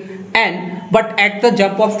till n, but at the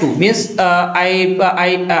jump of 2 means I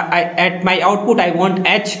at my output I want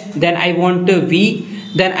H, then I want V,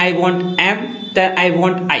 then I want M, then I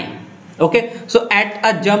want I. Okay, so at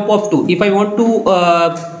a jump of 2, if I want to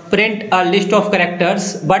print a list of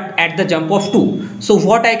characters but at the jump of 2, so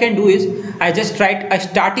what I can do is I just write a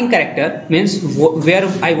starting character, means where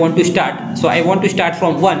I want to start. So I want to start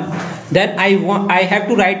from 1, then I have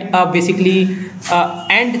to write basically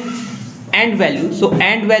end value. So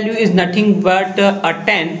end value is nothing but a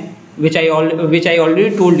 10, which I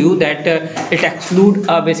already told you that it exclude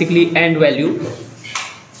basically end value.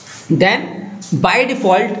 Then by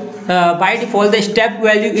default the step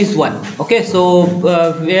value is 1. Okay, so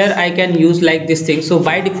where I can use like this thing, so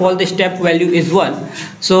by default the step value is 1,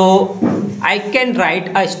 so I can write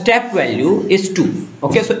a step value is 2.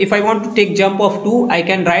 Okay, so if I want to take jump of 2, I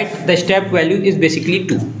can write the step value is basically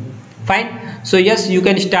 2. Fine, so yes, you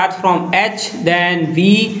can start from H, then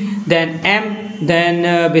V, then M,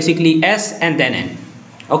 then basically S, and then N.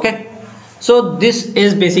 Okay, so this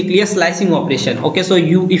is basically a slicing operation. Okay, so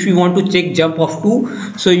if you want to check jump of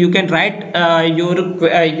 2, so you can write your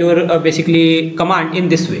basically command in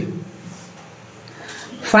this way.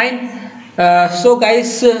 Fine. So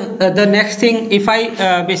guys, the next thing, if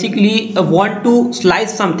I basically want to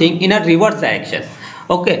slice something in a reverse direction.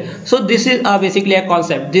 Okay, so this is basically a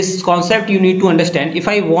concept. This concept you need to understand. If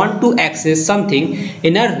I want to access something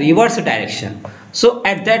in a reverse direction, so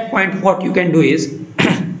at that point what you can do is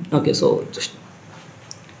okay, so just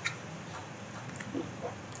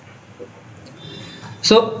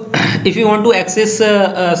if you want to access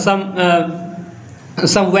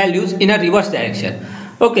some values in a reverse direction.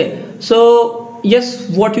 Okay, so yes,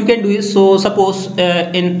 what you can do is, so suppose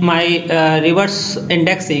in my reverse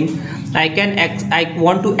indexing, I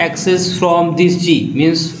want to access from this G,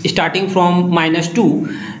 means starting from -2,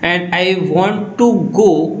 and I want to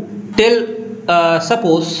go till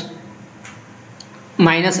suppose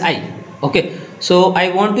minus I. Okay, so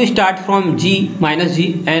I want to start from G minus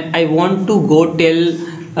G, and I want to go till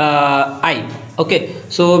I. Okay,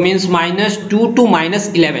 so means -2 to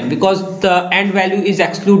 -11, because the end value is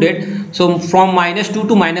excluded, so from -2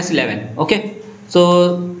 to -11. Okay, so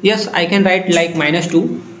yes, I can write like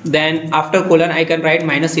 -2, then after colon I can write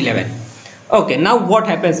 -11. Okay, now what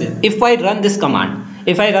happens is, if I run this command,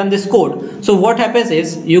 if I run this code, so what happens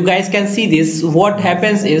is, you guys can see this, what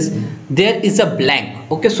happens is there is a blank.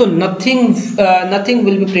 Okay, so nothing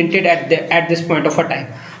will be printed at this point of a time.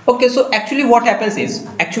 Okay, so actually what happens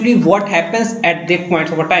at that point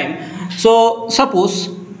of a time, so suppose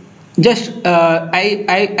just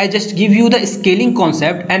I just give you the scaling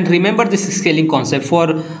concept, and remember this scaling concept for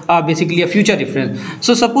basically a future reference.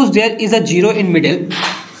 So suppose there is a 0 in middle,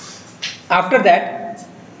 after that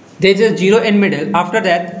there is a 0 in middle, after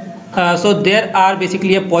that so there are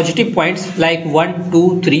basically a positive points like 1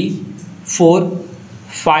 2 3 4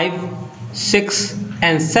 5 6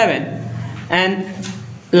 and 7, and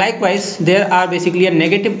likewise there are basically a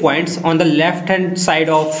negative points on the left hand side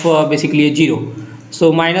of basically a 0.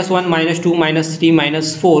 So -1 -2 -3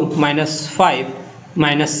 -4 -5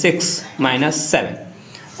 -6 -7.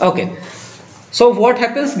 Okay, so what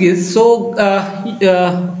happens is, so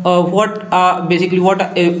what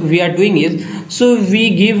we are doing is, so we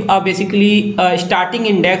give basically a starting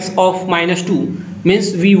index of -2,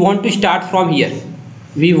 means we want to start from here,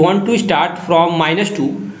 we want to start from -2,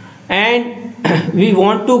 and we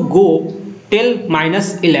want to go till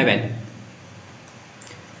 -11,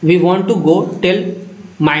 we want to go till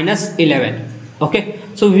 -11. Okay,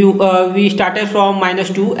 so we started from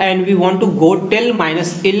 -2 and we want to go till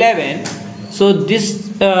 -11. So this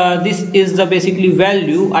is the basically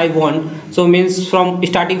value I want. So means from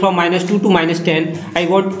starting from -2 to -10, I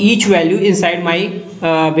want each value inside my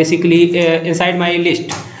basically inside my list.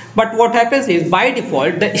 But what happens is, by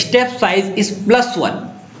default the step size is +1.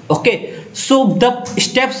 Okay, so the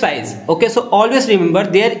step size, okay, so always remember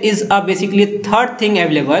there is a basically third thing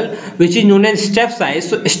available which is known as step size.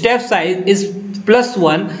 So step size is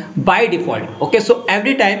 +1 by default. Okay, so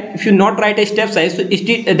every time if you not write a step size, so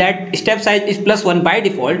that step size is +1 by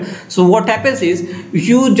default. So what happens is,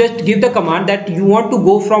 you just give the command that you want to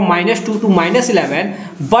go from -2 to -11,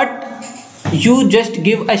 but you just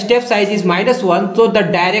give a step size is -1, so the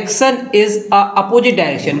direction is opposite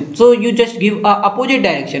direction, so you just give a opposite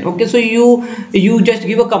direction. Okay, so you just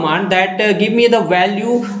give a command that give me the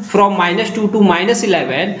value from -2 to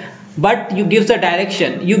 -11, but you give the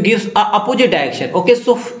direction, you give a opposite direction. Okay,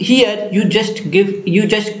 so here you just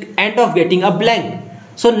end up getting a blank,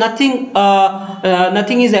 so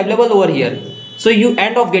nothing is available over here, so you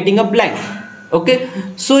end up getting a blank. Okay,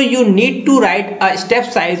 so you need to write a step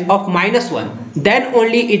size of -1, then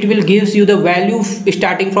only it will gives you the value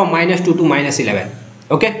starting from -2 to -11.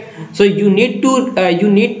 Okay, so you need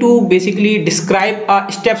to basically describe a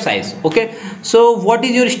step size. Okay, so what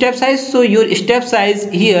is your step size? So your step size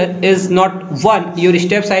here is not 1, your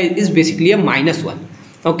step size is basically a -1.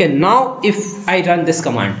 Okay, now if I run this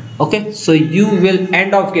command, okay, so you will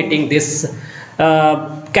end up getting this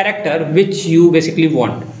character which you basically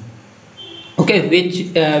want. Okay,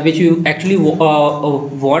 which you actually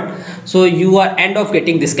want, so you are end up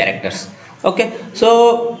getting these characters. Okay,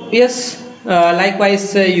 so yes,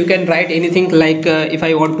 likewise you can write anything like if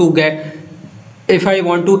I want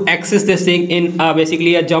to access this thing in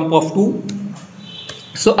basically a jump of 2,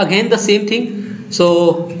 so again the same thing,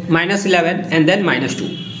 so -11 and then -2.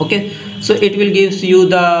 Okay, so it will gives you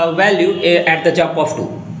the value at the jump of 2.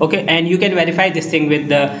 Okay, and you can verify this thing with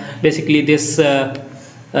the basically this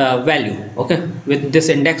value. Okay, with this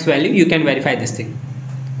index value you can verify this thing.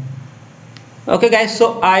 Okay guys, so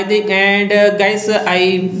I think, and guys,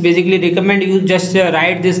 I basically recommend you just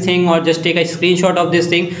write this thing or just take a screenshot of this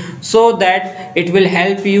thing, so that it will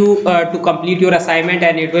help you to complete your assignment,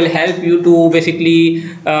 and it will help you to basically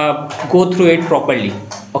go through it properly.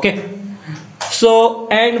 Okay, so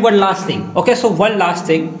and one last thing. Okay, so one last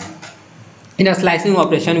thing in a slicing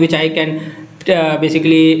operation which I can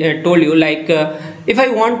basically told you, like if I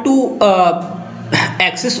want to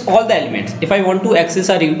access all the elements, if I want to access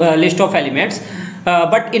a list of elements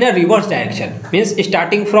but in a reverse direction, means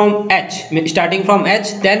starting from H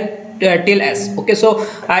then till S. Okay, so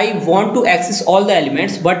I want to access all the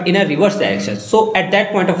elements but in a reverse direction. So at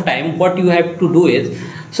that point of time what you have to do is,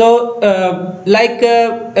 So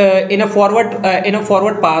in a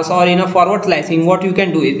forward pass or in a forward slicing, what you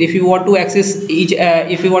can do is, if you want to access each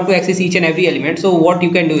and every element, so what you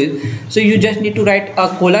can do is, so you just need to write a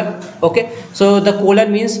colon. Okay, so the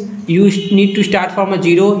colon means you need to start from a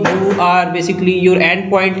 0. You are basically, your end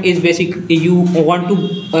point is you want to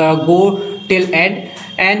go till end,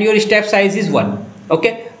 and your step size is 1.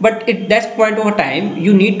 Okay, but at that point of time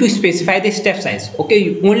you need to specify the step size.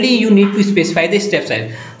 Okay, only you need to specify the step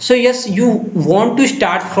size. So yes, you want to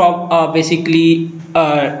start from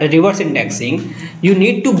reverse indexing, you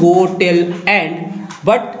need to go till end,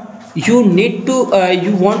 but you need to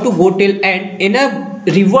you want to go till end in a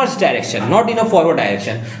reverse direction, not in a forward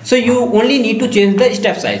direction. So you only need to change the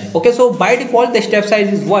step size. Okay, so by default the step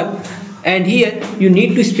size is 1, and here you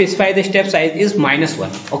need to specify the step size is -1.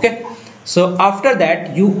 Okay, so after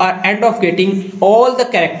that you are end up getting all the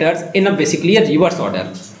characters in a reverse order.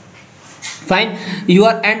 Fine, you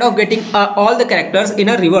are end up getting all the characters in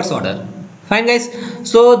a reverse order. Fine guys,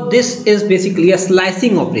 so this is basically a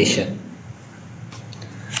slicing operation.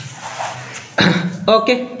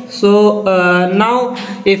 Okay, so now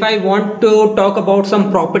if I want to talk about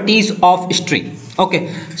some properties of string. Okay,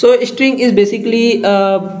 so string is basically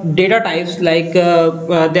data types, like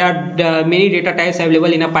there are many data types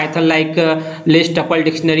available in a Python, like list, tuple,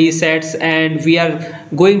 dictionary, sets, and we are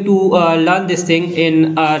going to learn this thing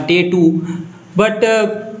in day 2. But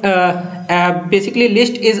basically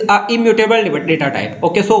list is a immutable data type.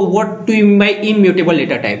 Okay, so what do you mean by immutable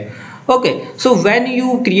data type? Okay, so when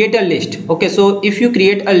you create a list, okay, so if you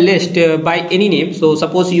create a list by any name, so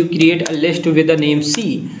suppose you create a list with the name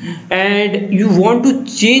C, and you want to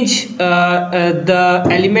change the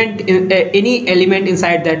element in any element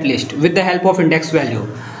inside that list with the help of index value,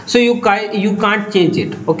 so you can't change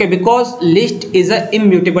it. Okay, because list is a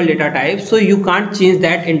immutable data type, so you can't change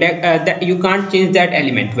that index, you can't change that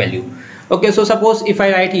element value. Okay, so suppose if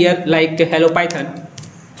I write here like hello Python.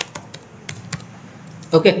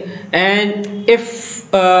 Okay, and if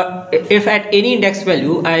at any index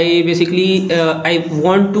value I basically I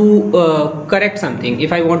want to correct something,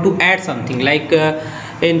 if I want to add something, like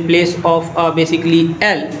in place of basically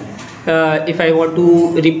L, if I want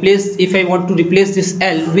to replace this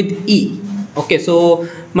L with E. Okay, so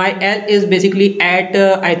my L is basically at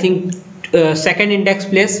I think second index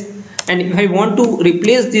place, and if I want to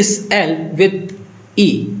replace this L with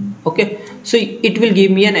E, okay, so it will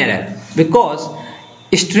give me an error, because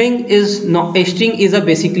string is a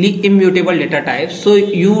basically immutable data type, so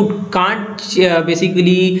you can't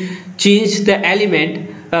basically change the element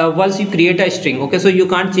once you create a string. Okay, so you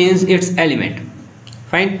can't change its element.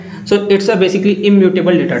 Fine, so it's a basically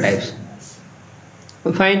immutable data types.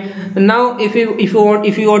 Fine, now if you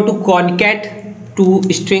want to concat two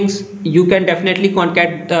strings, you can definitely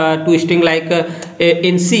concat two string, like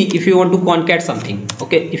in C, if you want to concat something.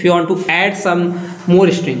 Okay, if you want to add some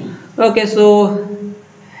more string. Okay, so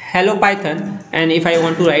hello Python, and if I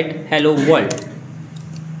want to write hello world.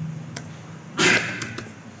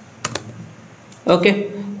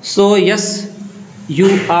 Okay, so yes, you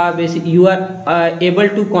are able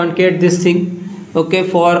to concat this thing. Okay,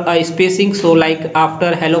 for a spacing, so like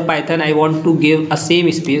after hello Python I want to give a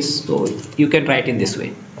same space, so you can write in this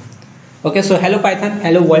way. Okay, so hello Python,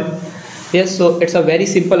 hello world. Yes, so it's a very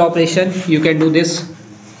simple operation, you can do this.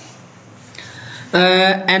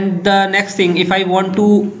 And the next thing, if I want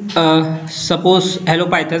to suppose hello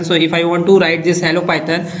Python, so if I want to write this hello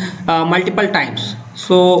Python multiple times,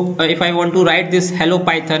 so if I want to write this hello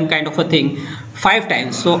Python kind of a thing 5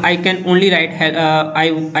 times, so I can only write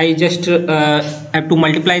I just have to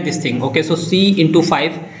multiply this thing. Okay, so C into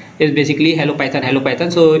 5 is basically hello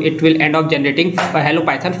Python, so it will end up generating hello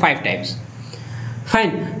Python 5 times.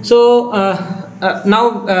 Fine, so now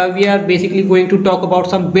we are basically going to talk about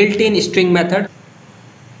some built-in string method.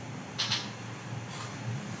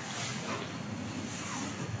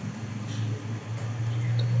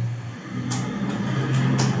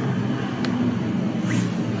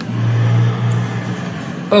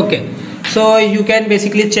 Okay, so you can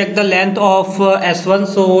basically check the length of S1.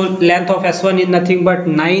 So length of S1 is nothing but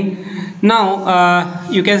 9. Now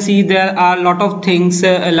you can see there are a lot of things,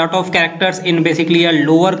 a lot of characters in basically a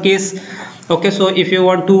lower case. Okay, so if you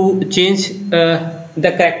want to change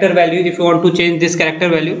the character value, if you want to change this character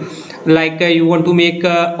value, like you want to make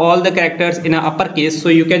all the characters in a uppercase, so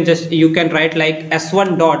you can write like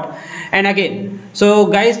S1 dot. And again, so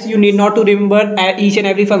guys, you need not to remember each and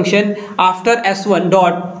every function. After S1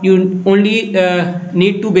 dot, you only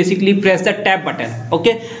need to basically press the tab button.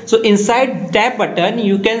 Okay, so inside tab button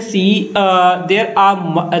you can see there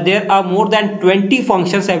are more than 20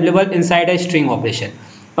 functions available inside a string operation.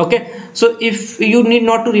 Okay, so if you need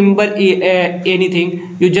not to remember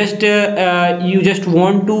anything, you just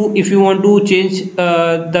want to, if you want to change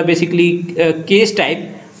the basically case type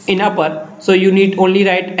in upper, so you need only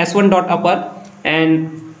write s1 dot upper,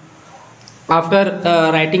 and after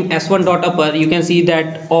writing s1 dot upper, you can see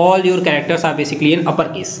that all your characters are basically in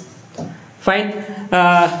uppercase. Fine.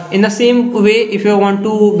 In the same way, if you want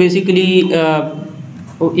to basically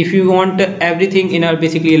if you want everything in a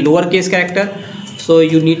basically lowercase character, so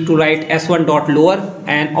you need to write s1 dot lower,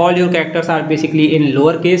 and all your characters are basically in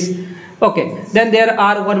lowercase. Okay, then there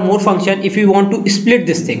are one more function if you want to split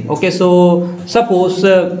this thing. Okay, so suppose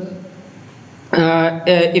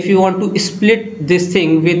if you want to split this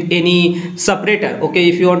thing with any separator. Okay,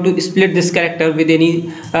 if you want to split this character with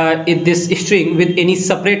any this string with any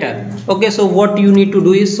separator. Okay, so what you need to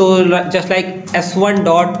do is, so just like s1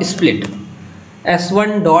 dot split,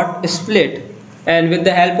 s1 dot split, and with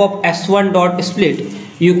the help of s1 dot split,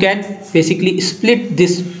 you can basically split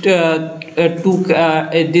this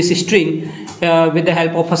this string with the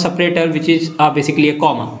help of a separator, which is basically a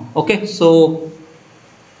comma. Okay, so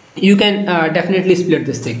you can definitely split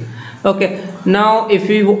this thing. Okay, now if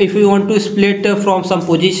you want to split from some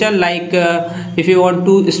position, like if you want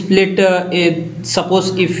to split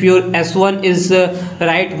suppose if your s1 is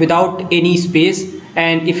right without any space,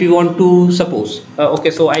 and if you want to suppose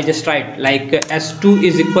okay, so I just write like s2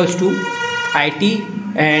 is equals to it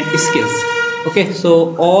and skills. Okay,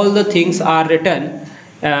 so all the things are written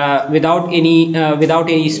without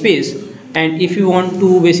any space, and if you want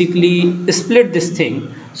to basically split this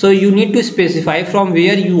thing, so you need to specify from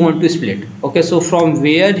where you want to split. Okay, so from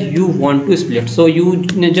where you want to split, so you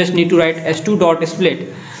just need to write s2 dot split,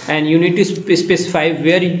 and you need to specify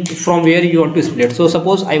from where you want to split. So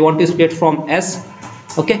suppose I want to split from s.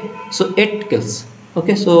 Okay, so it kills.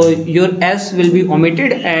 Okay, so your s will be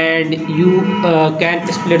omitted, and you can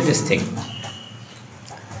split this thing.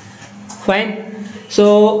 Fine.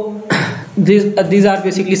 So these are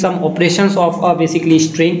basically some operations of basically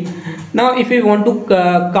string. Now if we want to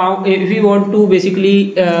count, if we want to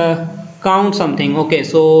basically count something. Okay,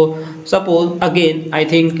 so suppose again I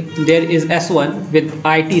think there is s1 with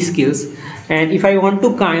it skills, and if I want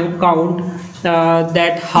to count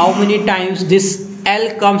that how many times this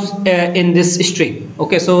L comes in this string.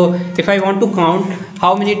 Okay, so if I want to count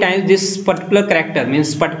how many times this particular character,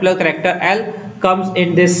 means particular character L comes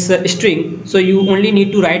in this string, so you only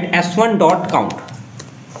need to write s1 dot count,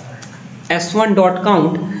 s1 dot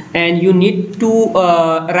count, and you need to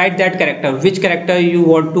write that character, which character you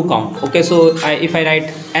want to count. Okay, so if I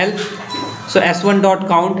write L, so s1 dot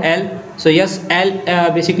count L, so yes, L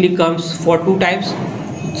basically comes for 2 times.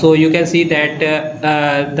 So you can see that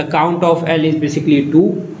the count of L is basically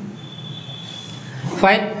 2.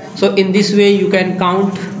 Fine. So in this way you can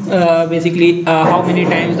count basically how many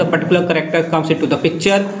times the particular character comes into the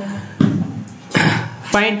picture.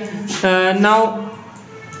 Fine. Now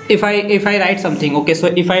if I write something. Okay, so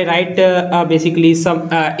if I write basically some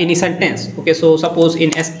any sentence. Okay, so suppose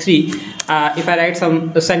in s3 if I write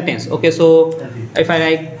some sentence. Okay, so if I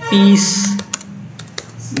write peace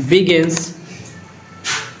begins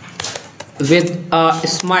with a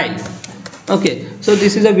smile. Okay, so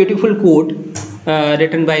this is a beautiful quote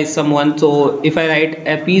written by someone. So if I write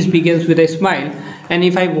a peace begins with a smile, and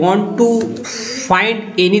if I want to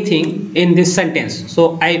find anything in this sentence,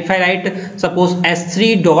 so if I write suppose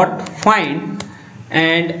s3 dot find,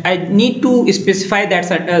 and I need to specify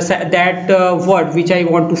that word which I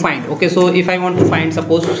want to find. Okay, so if I want to find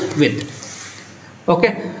suppose with.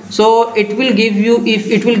 Okay, so it will give you, if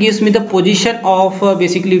it will gives me the position of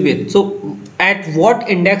basically width, so at what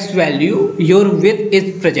index value your width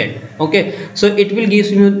is present. Okay, so it will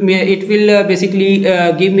gives me, it will basically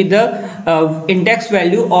give me the index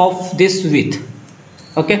value of this width.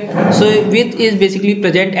 Okay, so width is basically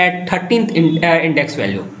present at 13th index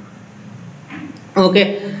value.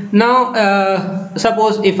 Okay, now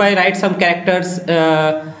suppose if I write some characters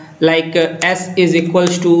like s is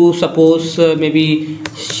equals to suppose maybe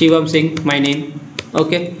Shivam Singh, my name.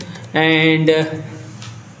 Okay, and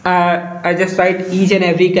I just write each and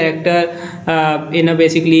every character in a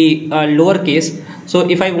basically lowercase. So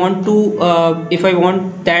if I want to if I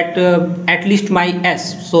want that at least my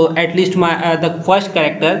s, so at least my the first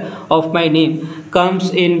character of my name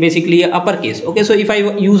comes in basically uppercase. Okay, so if I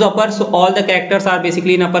use upper, so all the characters are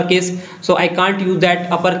basically in uppercase, so I can't use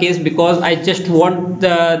that uppercase because I just want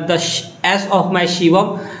the s of my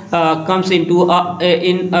Shivam comes into a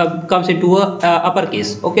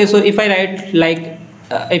uppercase. Okay, so if I write like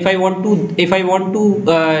if I want to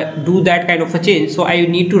do that kind of a change, so I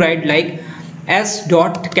need to write like s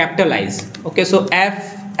dot capitalize. Okay, so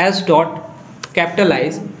f s dot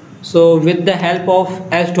capitalize, So with the help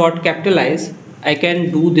of s dot capitalize, I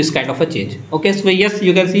can do this kind of a change. Okay, so yes,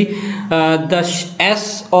 you can see the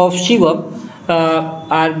s of Shivam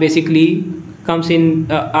are basically comes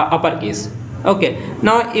in uppercase. Okay,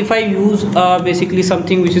 now if I use basically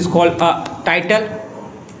something which is called title.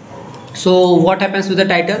 So what happens with the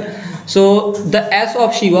title? So the s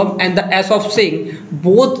of Shivam and the s of Singh,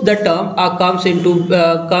 both the term comes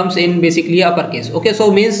in basically uppercase. Okay,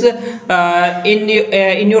 so means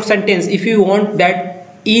in your sentence, if you want that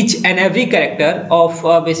each and every character of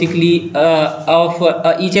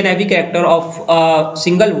each and every character of a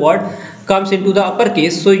single word comes into the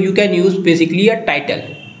uppercase, so you can use basically a title.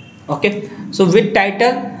 Okay, so with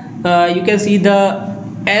title you can see the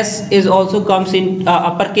s is also comes in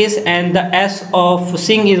uppercase, and the s of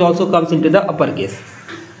Sing is also comes into the uppercase.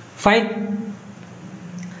 Fine.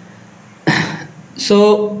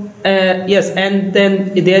 So yes, and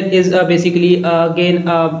then there is basically again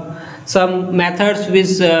some methods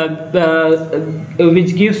which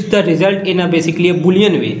gives the result in a basically a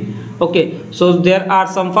boolean way. Okay, so there are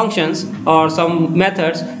some functions or some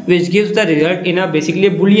methods which gives the result in a basically a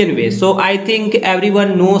boolean way. So I think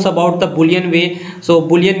everyone knows about the boolean way. So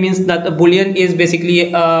boolean means that the boolean is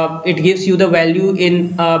basically it gives you the value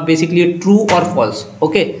in basically true or false.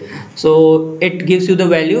 Okay, so it gives you the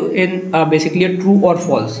value in basically a true or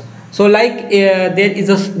false. So like there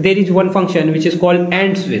is one function which is called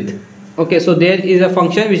ends with. Okay, so there is a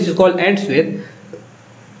function which is called ends with.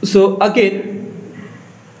 So again,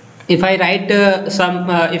 if I write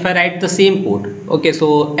if I write the same code, okay,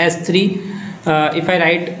 so s3, if I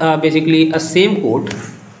write basically a same code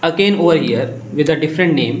again over here with a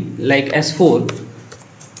different name like s4,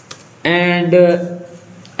 and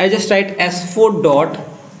I just write s4 dot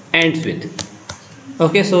ends with.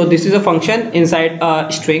 Okay, so this is a function inside a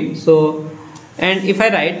string. So and if I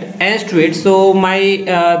write ends to it, so my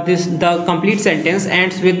the complete sentence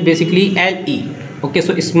ends with basically le. Okay,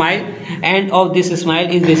 so smile, end of this smile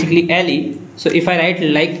is basically le. So if I write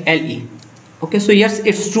like le, okay, so yes,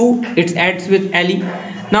 it's true, it ends with le.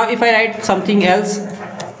 Now if I write something else,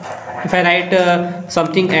 if I write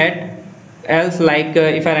something else like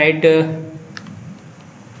if I write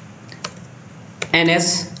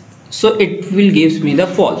ns, so it will gives me the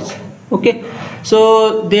false. Okay,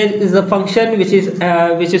 so there is a function which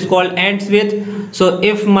is called ends with. So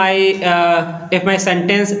if my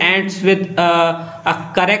sentence ends with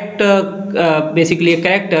a correct basically a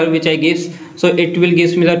character which I gives, so it will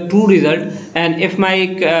gives me the true result. And if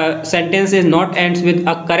my sentence is not ends with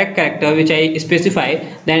a correct character which I specify,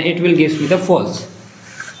 then it will gives me the false.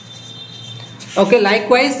 Okay,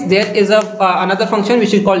 likewise there is a another function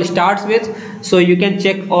which is called starts with. So you can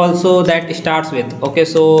check also that starts with. Okay,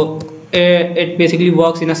 so it basically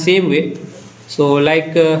works in the same way. So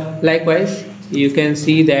like likewise you can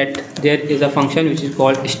see that there is a function which is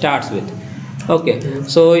called starts with. Okay,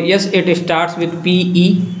 so yes, it starts with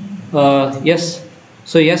pe. Yes,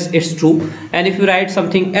 so yes, it's true. And if you write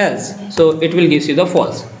something else, so it will gives you the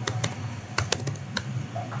false.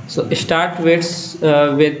 So start with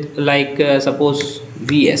like suppose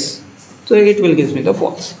vs, so it will gives me the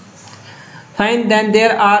false. Fine. Then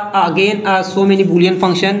there are again so many boolean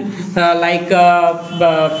function like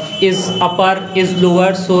is upper, is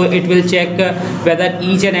lower. So it will check whether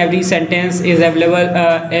each and every sentence is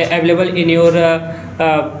available in your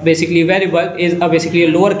basically variable is basically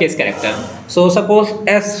a lowercase character. So suppose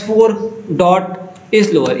s4 dot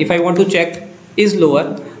is lower. If I want to check is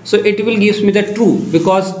lower, so it will gives me the true,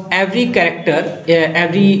 because every character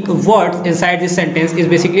every word inside this sentence is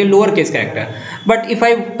basically a lowercase character. But if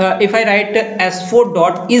I write s4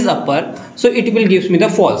 dot is upper, so it will gives me the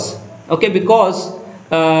false. Okay, because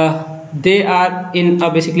they are in a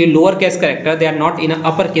basically lowercase character, they are not in a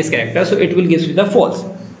uppercase character, so it will gives me the false.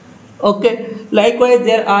 Okay, likewise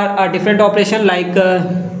there are a different operation like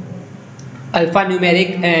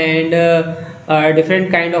alphanumeric and different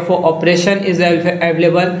kind of operation is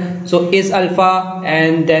available. So is alpha,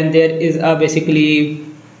 and then there is basically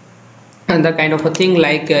the kind of a thing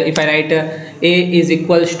like if I write a is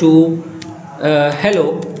equals to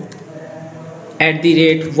hello at the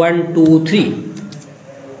rate 1 2 3.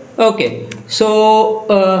 Okay, so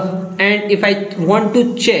and if I want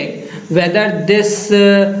to check whether this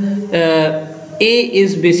a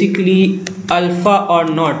is basically alpha or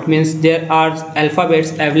not, means there are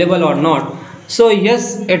alphabets available or not. So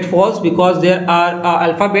yes, it falls because there are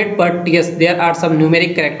alphabet, but yes, there are some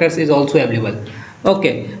numeric characters is also available.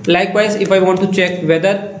 Okay, likewise if I want to check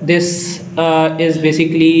whether this is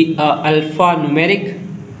basically alpha numeric,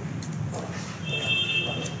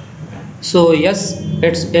 So yes,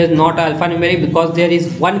 it's is not alphanumeric because there is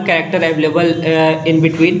one character available in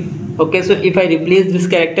between. Okay, so if I replace this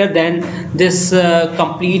character, then this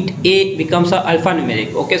complete A becomes a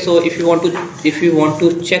alphanumeric. Okay, so if you want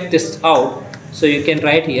to check this out, so you can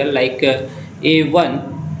write here like A1,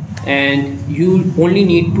 and you only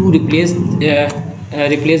need to replace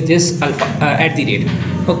this alpha at the rate.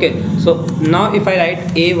 Okay, so now if I write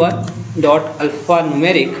A1 dot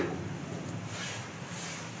alphanumeric,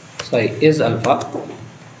 sorry, is al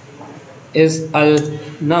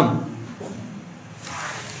num,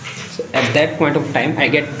 so at that point of time I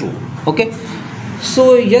get true. Okay,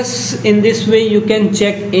 so yes, in this way you can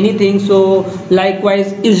check anything. So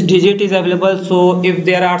likewise, is digit is available. So if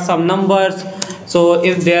there are some numbers,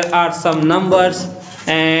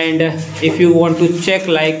 and if you want to check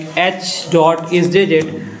like h dot is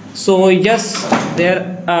digit, so yes,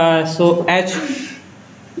 there so h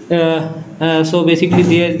so basically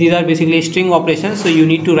these are basically string operations, so you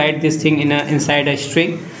need to write this thing inside a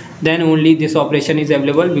string, then only this operation is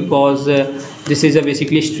available, because this is a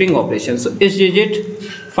basically string operation. So is digit,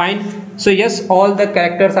 fine. So yes, all the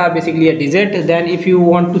characters are basically a digit. Then if you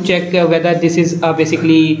want to check whether this is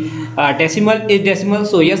basically decimal is decimal,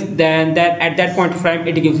 so yes, then that at that point of time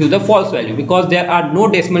it gives you the false value, because there are no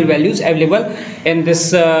decimal values available in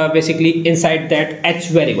this basically inside that h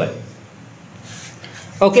variable.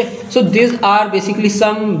 Okay, so these are basically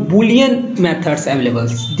some boolean methods available.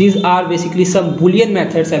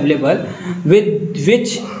 With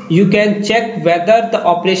which you can check whether the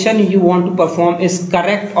operation you want to perform is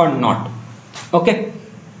correct or not. Okay,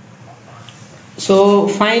 so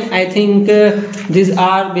fine, I think these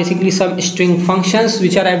are basically some string functions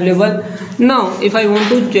which are available. Now if I want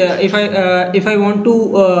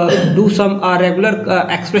to do some regular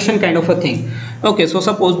expression kind of a thing. Okay, so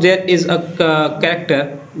suppose there is a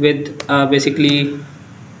character with basically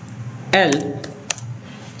L,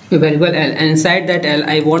 a variable L, and inside that L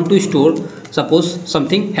I want to store, suppose,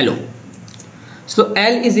 something hello. So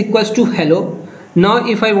L is equals to hello. Now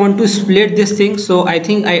if I want to split this thing, so I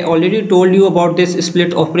think I already told you about this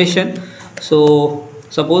split operation. So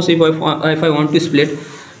suppose if I want to split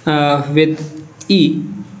with E,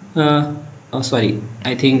 sorry,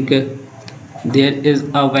 I think there is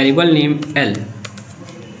a variable named L.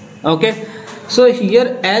 Okay, so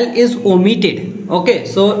here L is omitted. Okay,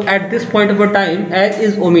 so at this point of a time L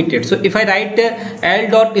is omitted. So if I write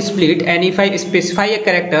L dot split, and if I specify a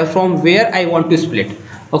character from where I want to split.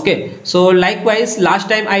 Okay, so likewise last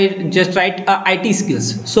time I just write IT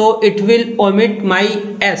skills, so it will omit my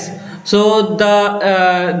S. So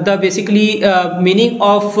the basically meaning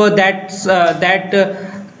of that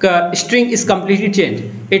string is completely changed.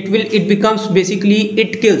 It becomes basically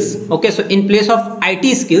it kills. Okay, so in place of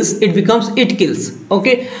IT skills it becomes it kills.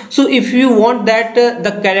 Okay, so if you want that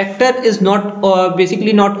the character is not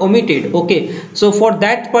basically not omitted. Okay, so for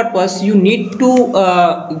that purpose you need to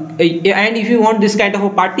and if you want this kind of a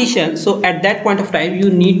partition, so at that point of time you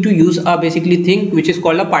need to use a basically thing which is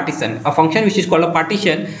called a partition, a function which is called a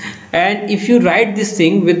partition. And if you write this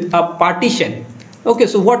thing with a partition, okay,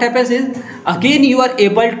 so what happens is again you are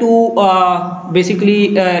able to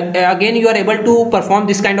again you are able to perform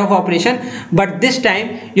this kind of operation, but this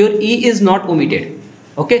time your E is not omitted.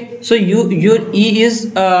 Okay, so your E is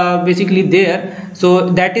basically there, so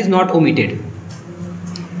that is not omitted.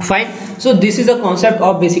 Fine, so this is a concept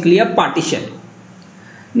of basically a partition.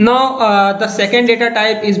 Now the second data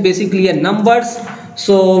type is basically a numbers.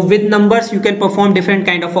 So with numbers you can perform different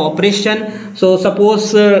kind of operation. So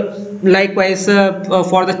suppose likewise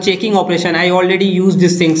for the checking operation I already use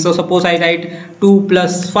this thing. So suppose I write 2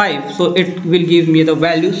 plus 5, so it will give me the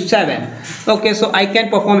value 7. Okay, so I can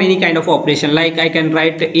perform any kind of operation, like I can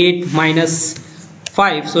write 8 minus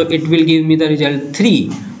 5, so it will give me the result 3.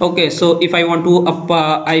 Okay, so if I want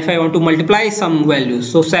to multiply some values,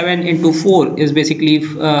 so 7 into 4 is basically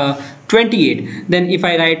 28. Then if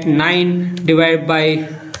I write 9 divided by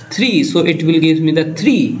 3, so it will give me the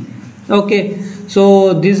 3. Okay,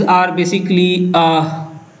 so these are basically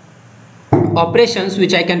operations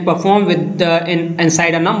which I can perform with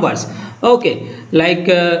inside a numbers. Okay, like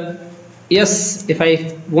yes, if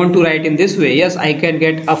I want to write in this way, yes, I can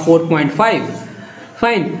get a 4.5.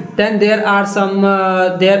 Fine, then there are some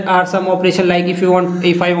operation, like if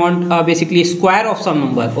I want basically square of some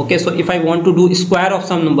number. Okay, so if I want to do square of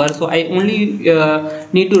some number, so I only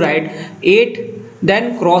need to write 8,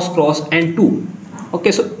 then cross and 2.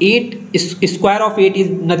 Okay, so 8 is square of 8 is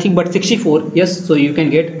nothing but 64. Yes, so you can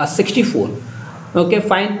get a 64. Okay,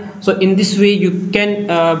 fine. So in this way you can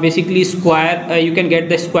basically square, you can get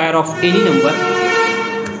the square of any number.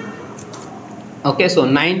 Okay, so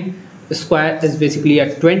 9 square is basically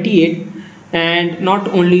a 28. And not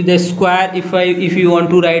only the square, if you want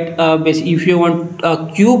to write if you want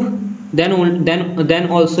a cube, then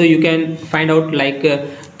also you can find out like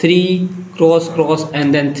 3 cross cross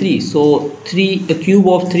and then 3. So 3, a cube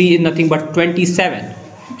of 3 is nothing but 27.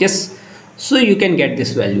 Yes, so you can get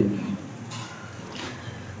this value.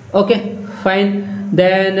 Okay, fine.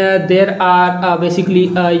 Then there are basically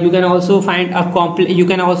you can also find a you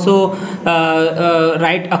can also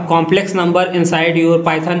write a complex number inside your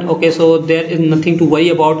Python. Okay, so there is nothing to worry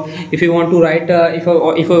about. If you want to write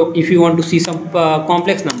if you want to see some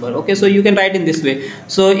complex number, okay, so you can write in this way.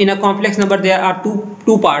 So in a complex number there are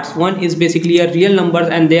two parts. One is basically a real number,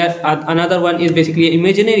 and there another one is basically an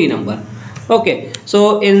imaginary number. Okay,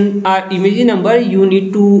 so in our imaginary number you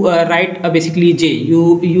need to write basically j.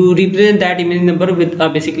 You represent that imaginary number with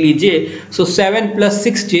basically j. So 7 plus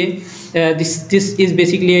 6j, this is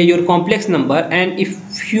basically your complex number. And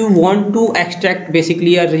if you want to extract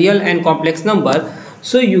basically a real and complex number,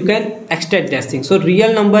 so you can extract this thing. So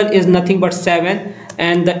real number is nothing but 7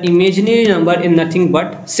 and the imaginary number is nothing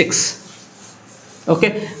but 6.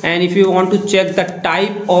 Okay, and if you want to check the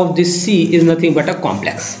type of this C is nothing but a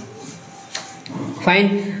complex.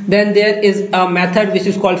 Fine. Then there is a method which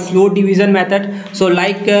is called float division method. So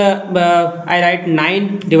like I write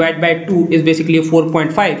 9 divided by 2 is basically a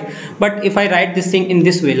 4.5. But if I write this thing in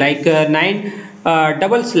this way, like 9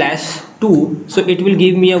 /2, so it will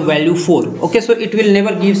give me a value 4. Okay, so it will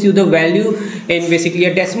never gives you the value in basically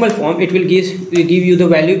a decimal form. It will give you the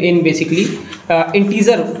value in basically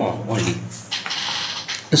integer form only.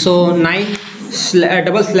 So 9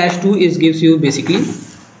 /2 is gives you basically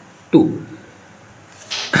 2.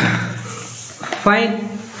 Fine.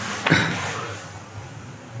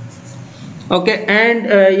 Okay, and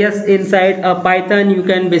yes, inside Python you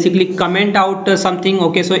can basically comment out something.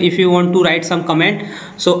 Okay, so if you want to write some comment,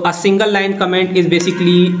 so a single line comment is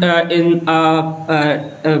basically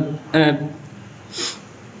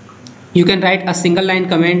you can write a single line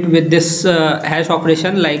comment with this hash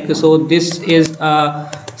operation. Like, so this is a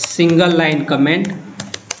single line comment.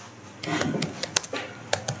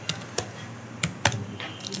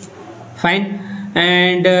 Fine.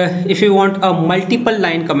 And if you want a multiple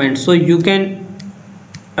line comment, so you can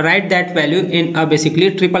write that value in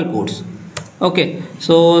basically triple quotes. Okay,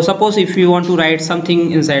 so suppose if you want to write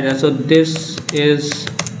something inside that, so this is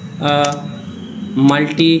a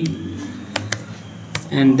multi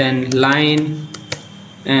and then line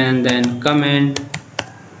and then comment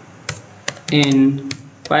in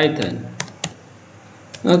Python.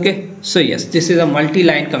 Okay, so yes, this is a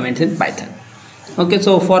multi-line comment in Python. Okay,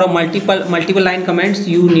 so for a multiple line comments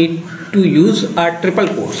you need to use a triple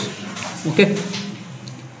quotes. Okay,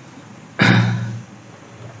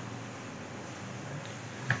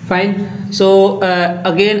 fine. So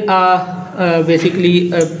again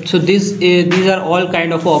basically so these are all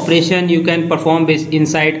kind of operation you can perform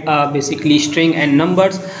inside basically string and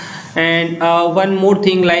numbers. And one more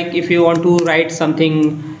thing, like if you want to write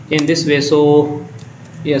something in this way, so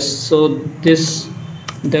yes, so this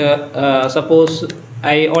the suppose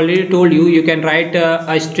I already told you, you can write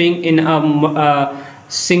a string in a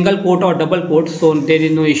single quote or double quote, so there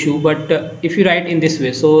is no issue. But if you write in this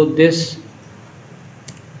way, so this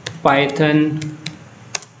Python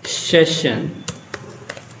session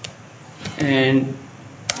and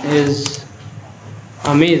is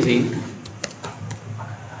amazing,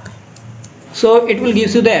 so it will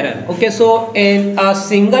give you the error. Okay, so in a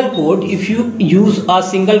single quote, if you use a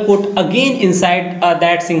single quote again inside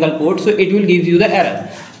that single quote, so it will give you the error.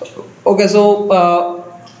 Okay, so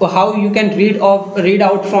how you can read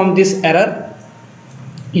out from this error?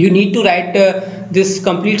 You need to write this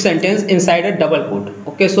complete sentence inside a double quote.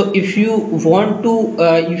 Okay, so if you want to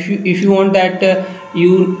if you want that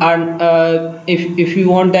you are if you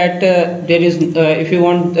want that there is if you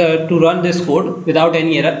want to run this code without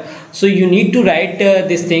any error, so you need to write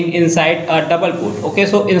this thing inside a double quote. Okay,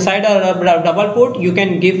 so inside a double quote you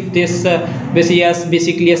can give this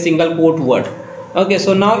basically a single quote word. Okay,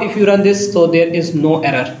 so now if you run this, so there is no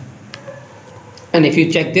error. And if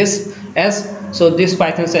you check this as, so this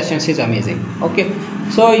Python session is amazing. Okay,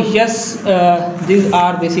 so yes, these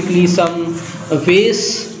are basically some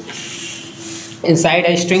ways inside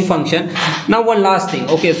a string function. Now one last thing.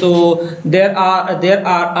 Okay, so there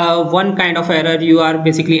are one kind of error you are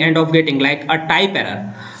basically end up getting, like a type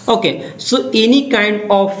error. Okay, so any kind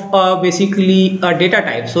of basically a data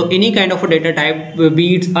type, so any kind of a data type,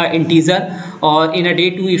 be it integer, or in a day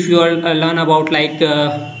 2 if you are learn about like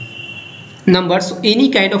numbers, so any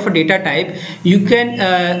kind of a data type, you can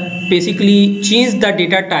basically change the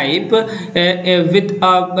data type with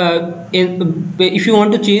if you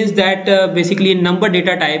want to change that basically number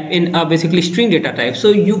data type in basically string data type, so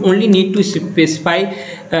you only need to specify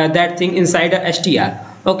that thing inside a str.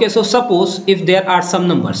 Okay, so suppose if there are some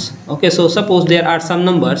numbers, okay, so suppose there are some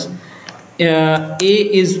numbers, a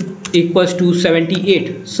is equals to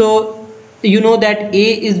 78, so you know that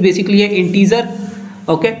a is basically an integer.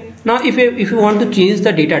 Okay, now if you want to change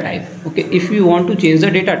the data type, okay, if you want to change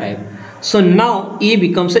the data type, so now a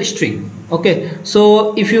becomes a string. Okay,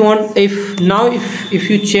 so if you want, if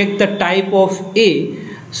you check the type of a,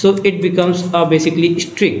 so it becomes basically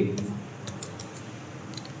string.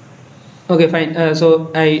 Okay, fine. So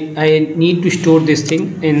I need to store this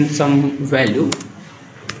thing in some value.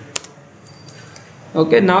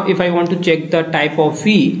 Okay, now if I want to check the type of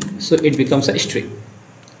v, so it becomes a string.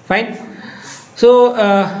 Fine. So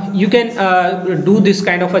you can do this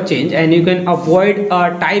kind of a change, and you can avoid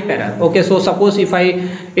a type error. Okay, so suppose if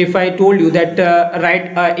I told you that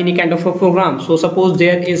write any kind of a program, so suppose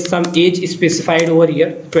there is some age specified over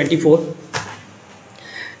here, 24,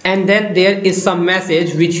 and then there is some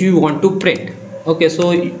message which you want to print. Okay,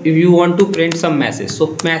 so if you want to print some message,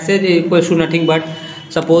 so message is equals to nothing but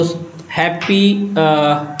suppose happy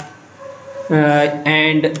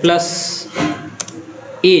and plus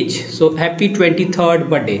age, so happy 23rd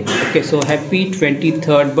birthday. Okay, so happy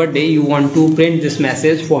 23rd birthday, you want to print this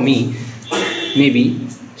message for me, maybe,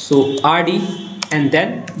 so rd and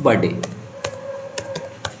then birthday.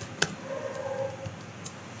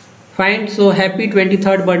 Fine, so happy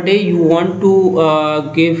 23rd birthday, you want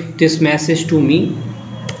to give this message to me.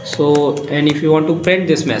 So, and if you want to print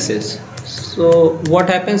this message, so what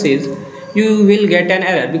happens is you will get an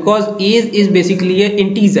error, because age is basically an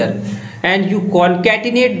integer, and you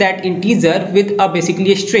concatenate that integer with a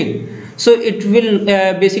basically a string, so it will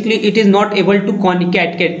basically it is not able to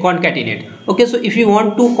concatenate. Okay, so if you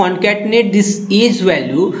want to concatenate this age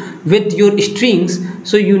value with your strings,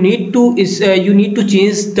 so you need to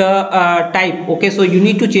change the type. Okay, so you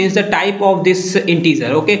need to change the type of this integer.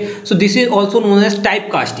 Okay, so this is also known as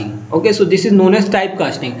typecasting. Okay, so this is known as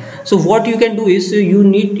typecasting. So what you can do is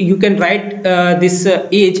you can write this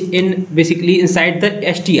age in basically inside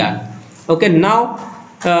the str. Okay, now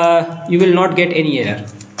you will not get any error.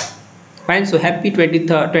 Fine, so happy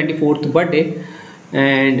 24th birthday,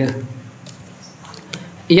 and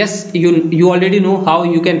yes, you already know how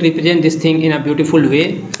you can represent this thing in a beautiful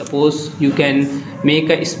way. Suppose you can make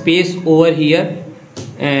a space over here,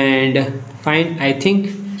 and fine, I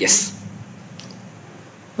think yes.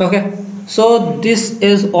 Okay, so this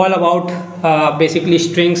is all about basically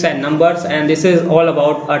strings and numbers, and this is all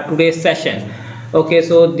about today's session. Okay,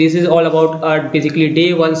 so this is all about basically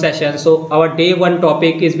day one session. So our day one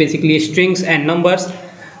topic is basically strings and numbers.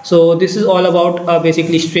 So this is all about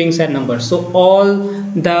basically strings and numbers. So all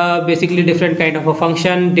the basically different kind of a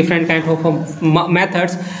function, different kind of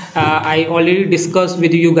methods I already discussed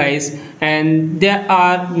with you guys, and there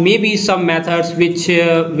are maybe some methods which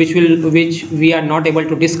we are not able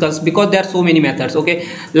to discuss because there are so many methods. Okay,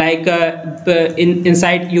 like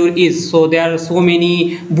inside your is, so there are so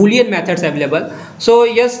many boolean methods available. So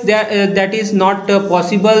yes, that is not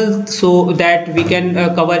possible so that we can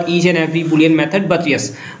cover each and every boolean method, but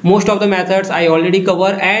yes, most of the methods I already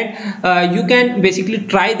cover, and you can basically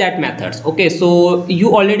try that methods. Okay, so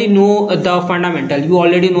you already know the fundamental, you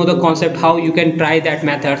already know the concept how you can try that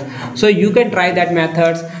methods. So you can try that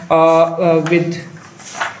methods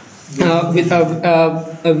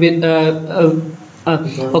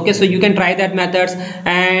okay, so you can try that methods,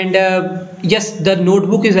 and yes, the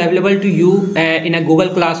notebook is available to you in a Google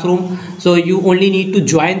Classroom. So you only need to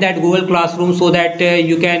join that Google Classroom so that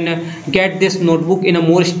you can get this notebook in a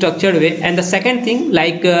more structured way. And the second thing,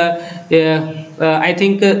 like I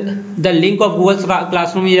think the link of Google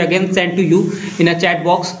Classroom is again sent to you in a chat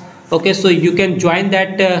box. Okay, so you can join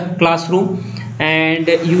that classroom, and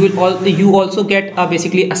you also get a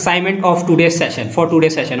basically assignment of today's session for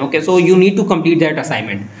today's session. Okay, so you need to complete that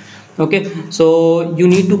assignment. Okay, so you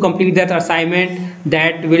need to complete that assignment.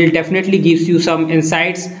 That will definitely gives you some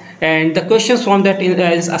insights, and the questions from that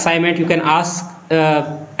assignment you can ask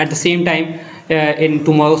at the same time in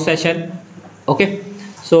tomorrow's session. Okay,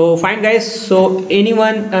 so fine guys, so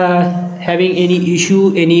anyone having any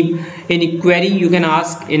issue, any query, you can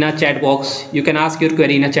ask in a chat box. You can ask your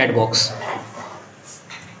query in a chat box.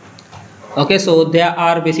 Okay, so there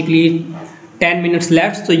are basically 10 minutes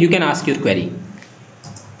left, so you can ask your query.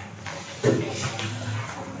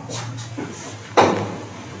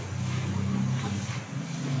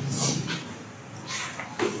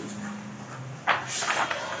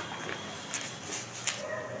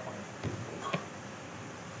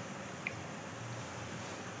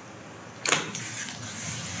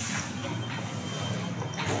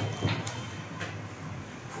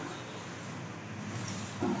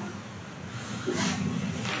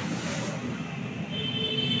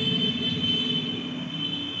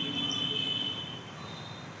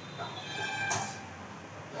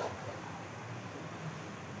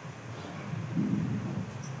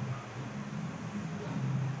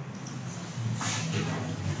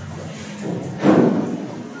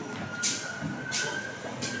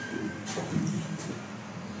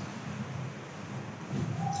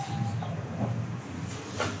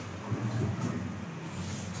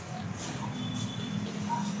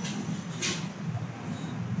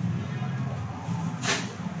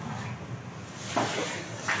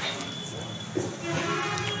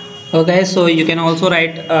 Okay, so you can also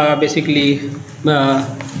write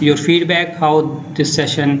your feedback, how this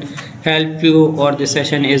session helped you, or this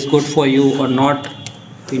session is good for you or not,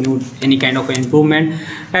 you know, any kind of improvement.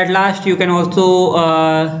 At last you can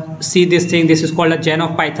also see this thing. This is called a gen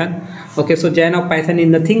of Python. Okay, so gen of Python is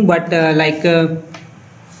nothing but uh,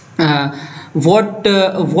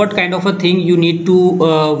 what kind of a thing you need to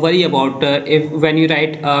worry about if when you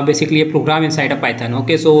write basically a program inside a Python.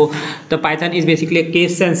 Okay, so the Python is basically a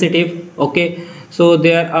case sensitive. Okay, so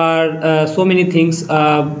there are so many things,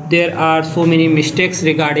 there are so many mistakes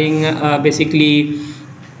regarding basically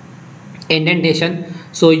indentation.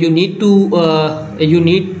 So you need to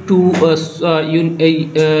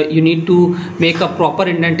make a proper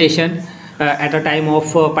indentation at a time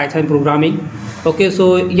of Python programming. Okay,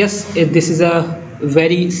 so yes, this is a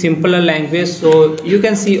very simpler language, so you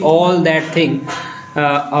can see all that thing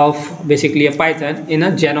of basically a Python in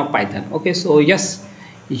a gen of Python. Okay, so yes,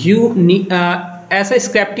 you need as a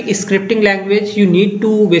scripting language, you need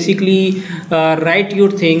to basically write your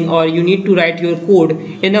thing, or you need to write your code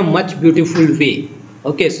in a much beautiful way.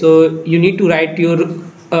 Okay, so you need to write your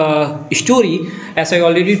story, as I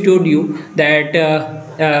already told you that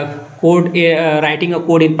writing a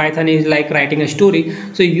code in Python is like writing a story.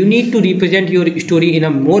 So you need to represent your story in a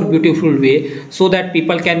more beautiful way, so that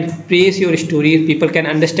people can praise your story, people can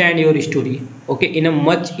understand your story, okay, in a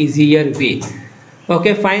much easier way.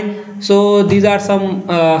 Okay, fine. So these are some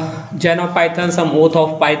gen of Python, some oath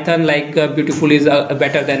of Python, like beautiful is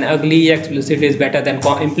better than ugly, explicit is better than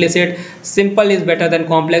implicit, simple is better than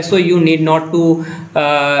complex. So you need not to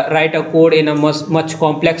write a code in a much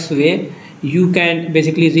complex way. You can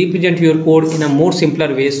basically represent your code in a more simpler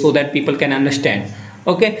way, so that people can understand.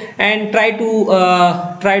 Okay, and try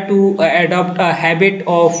to adopt a habit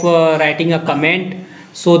of writing a comment,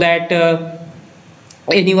 so that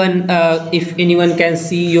anyone if anyone can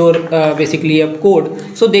see your basically a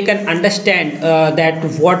code, so they can understand that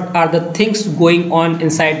what are the things going on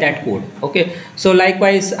inside that code. Okay, so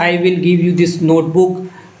likewise I will give you this notebook.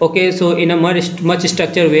 Okay, so in a much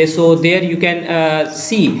structured way, so there you can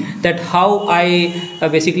see that how I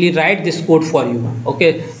basically write this code for you.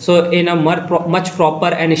 Okay, so in a much proper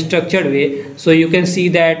and structured way, so you can see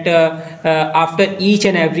that after each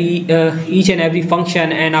and every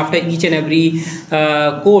function, and after each and every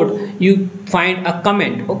code, you find a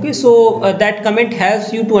comment. Okay, so that comment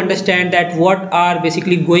helps you to understand that what are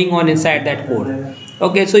basically going on inside that code.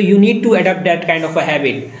 Okay, so you need to adopt that kind of a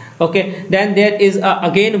habit. Okay, then there is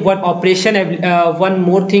again one operation, one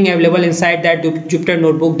more thing available inside that Jupyter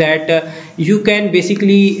notebook, that you can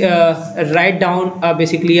basically write down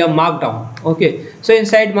basically a markdown. Okay, so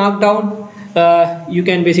inside markdown you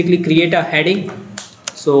can basically create a heading.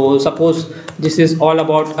 So suppose this is all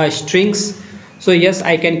about strings, so yes,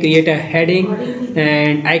 I can create a heading,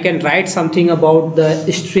 and I can write something about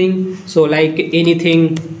the string, so like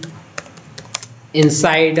anything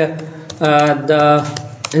inside the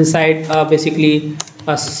inside basically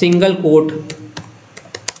a single quote.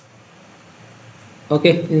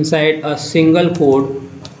 Okay, inside a single quote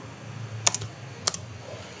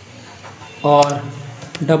or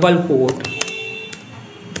double quote,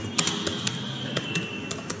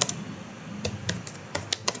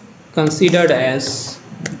 considered as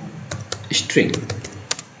string.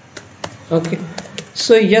 Okay,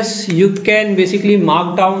 so yes, you can basically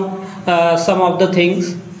mark down some of the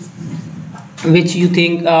things which you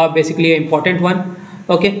think basically an important one.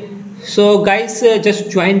 Okay, so guys,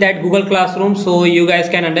 just join that Google Classroom, so you guys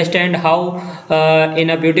can understand how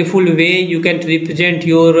in a beautiful way you can represent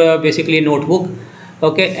your basically notebook.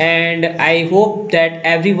 Okay, and I hope that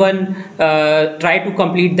everyone try to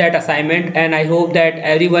complete that assignment, and I hope that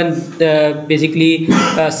everyone basically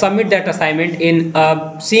submit that assignment in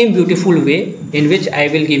a same beautiful way in which I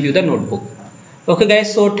will give you the notebook. Okay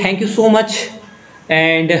guys, so thank you so much,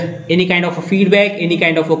 and any kind of a feedback, any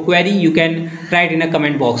kind of a query, you can write in a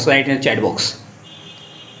comment box, write in a chat box.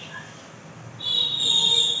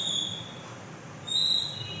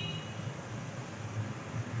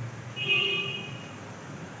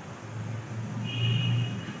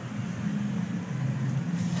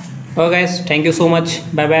 Okay guys, thank you so much,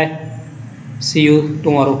 bye bye, see you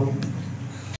tomorrow.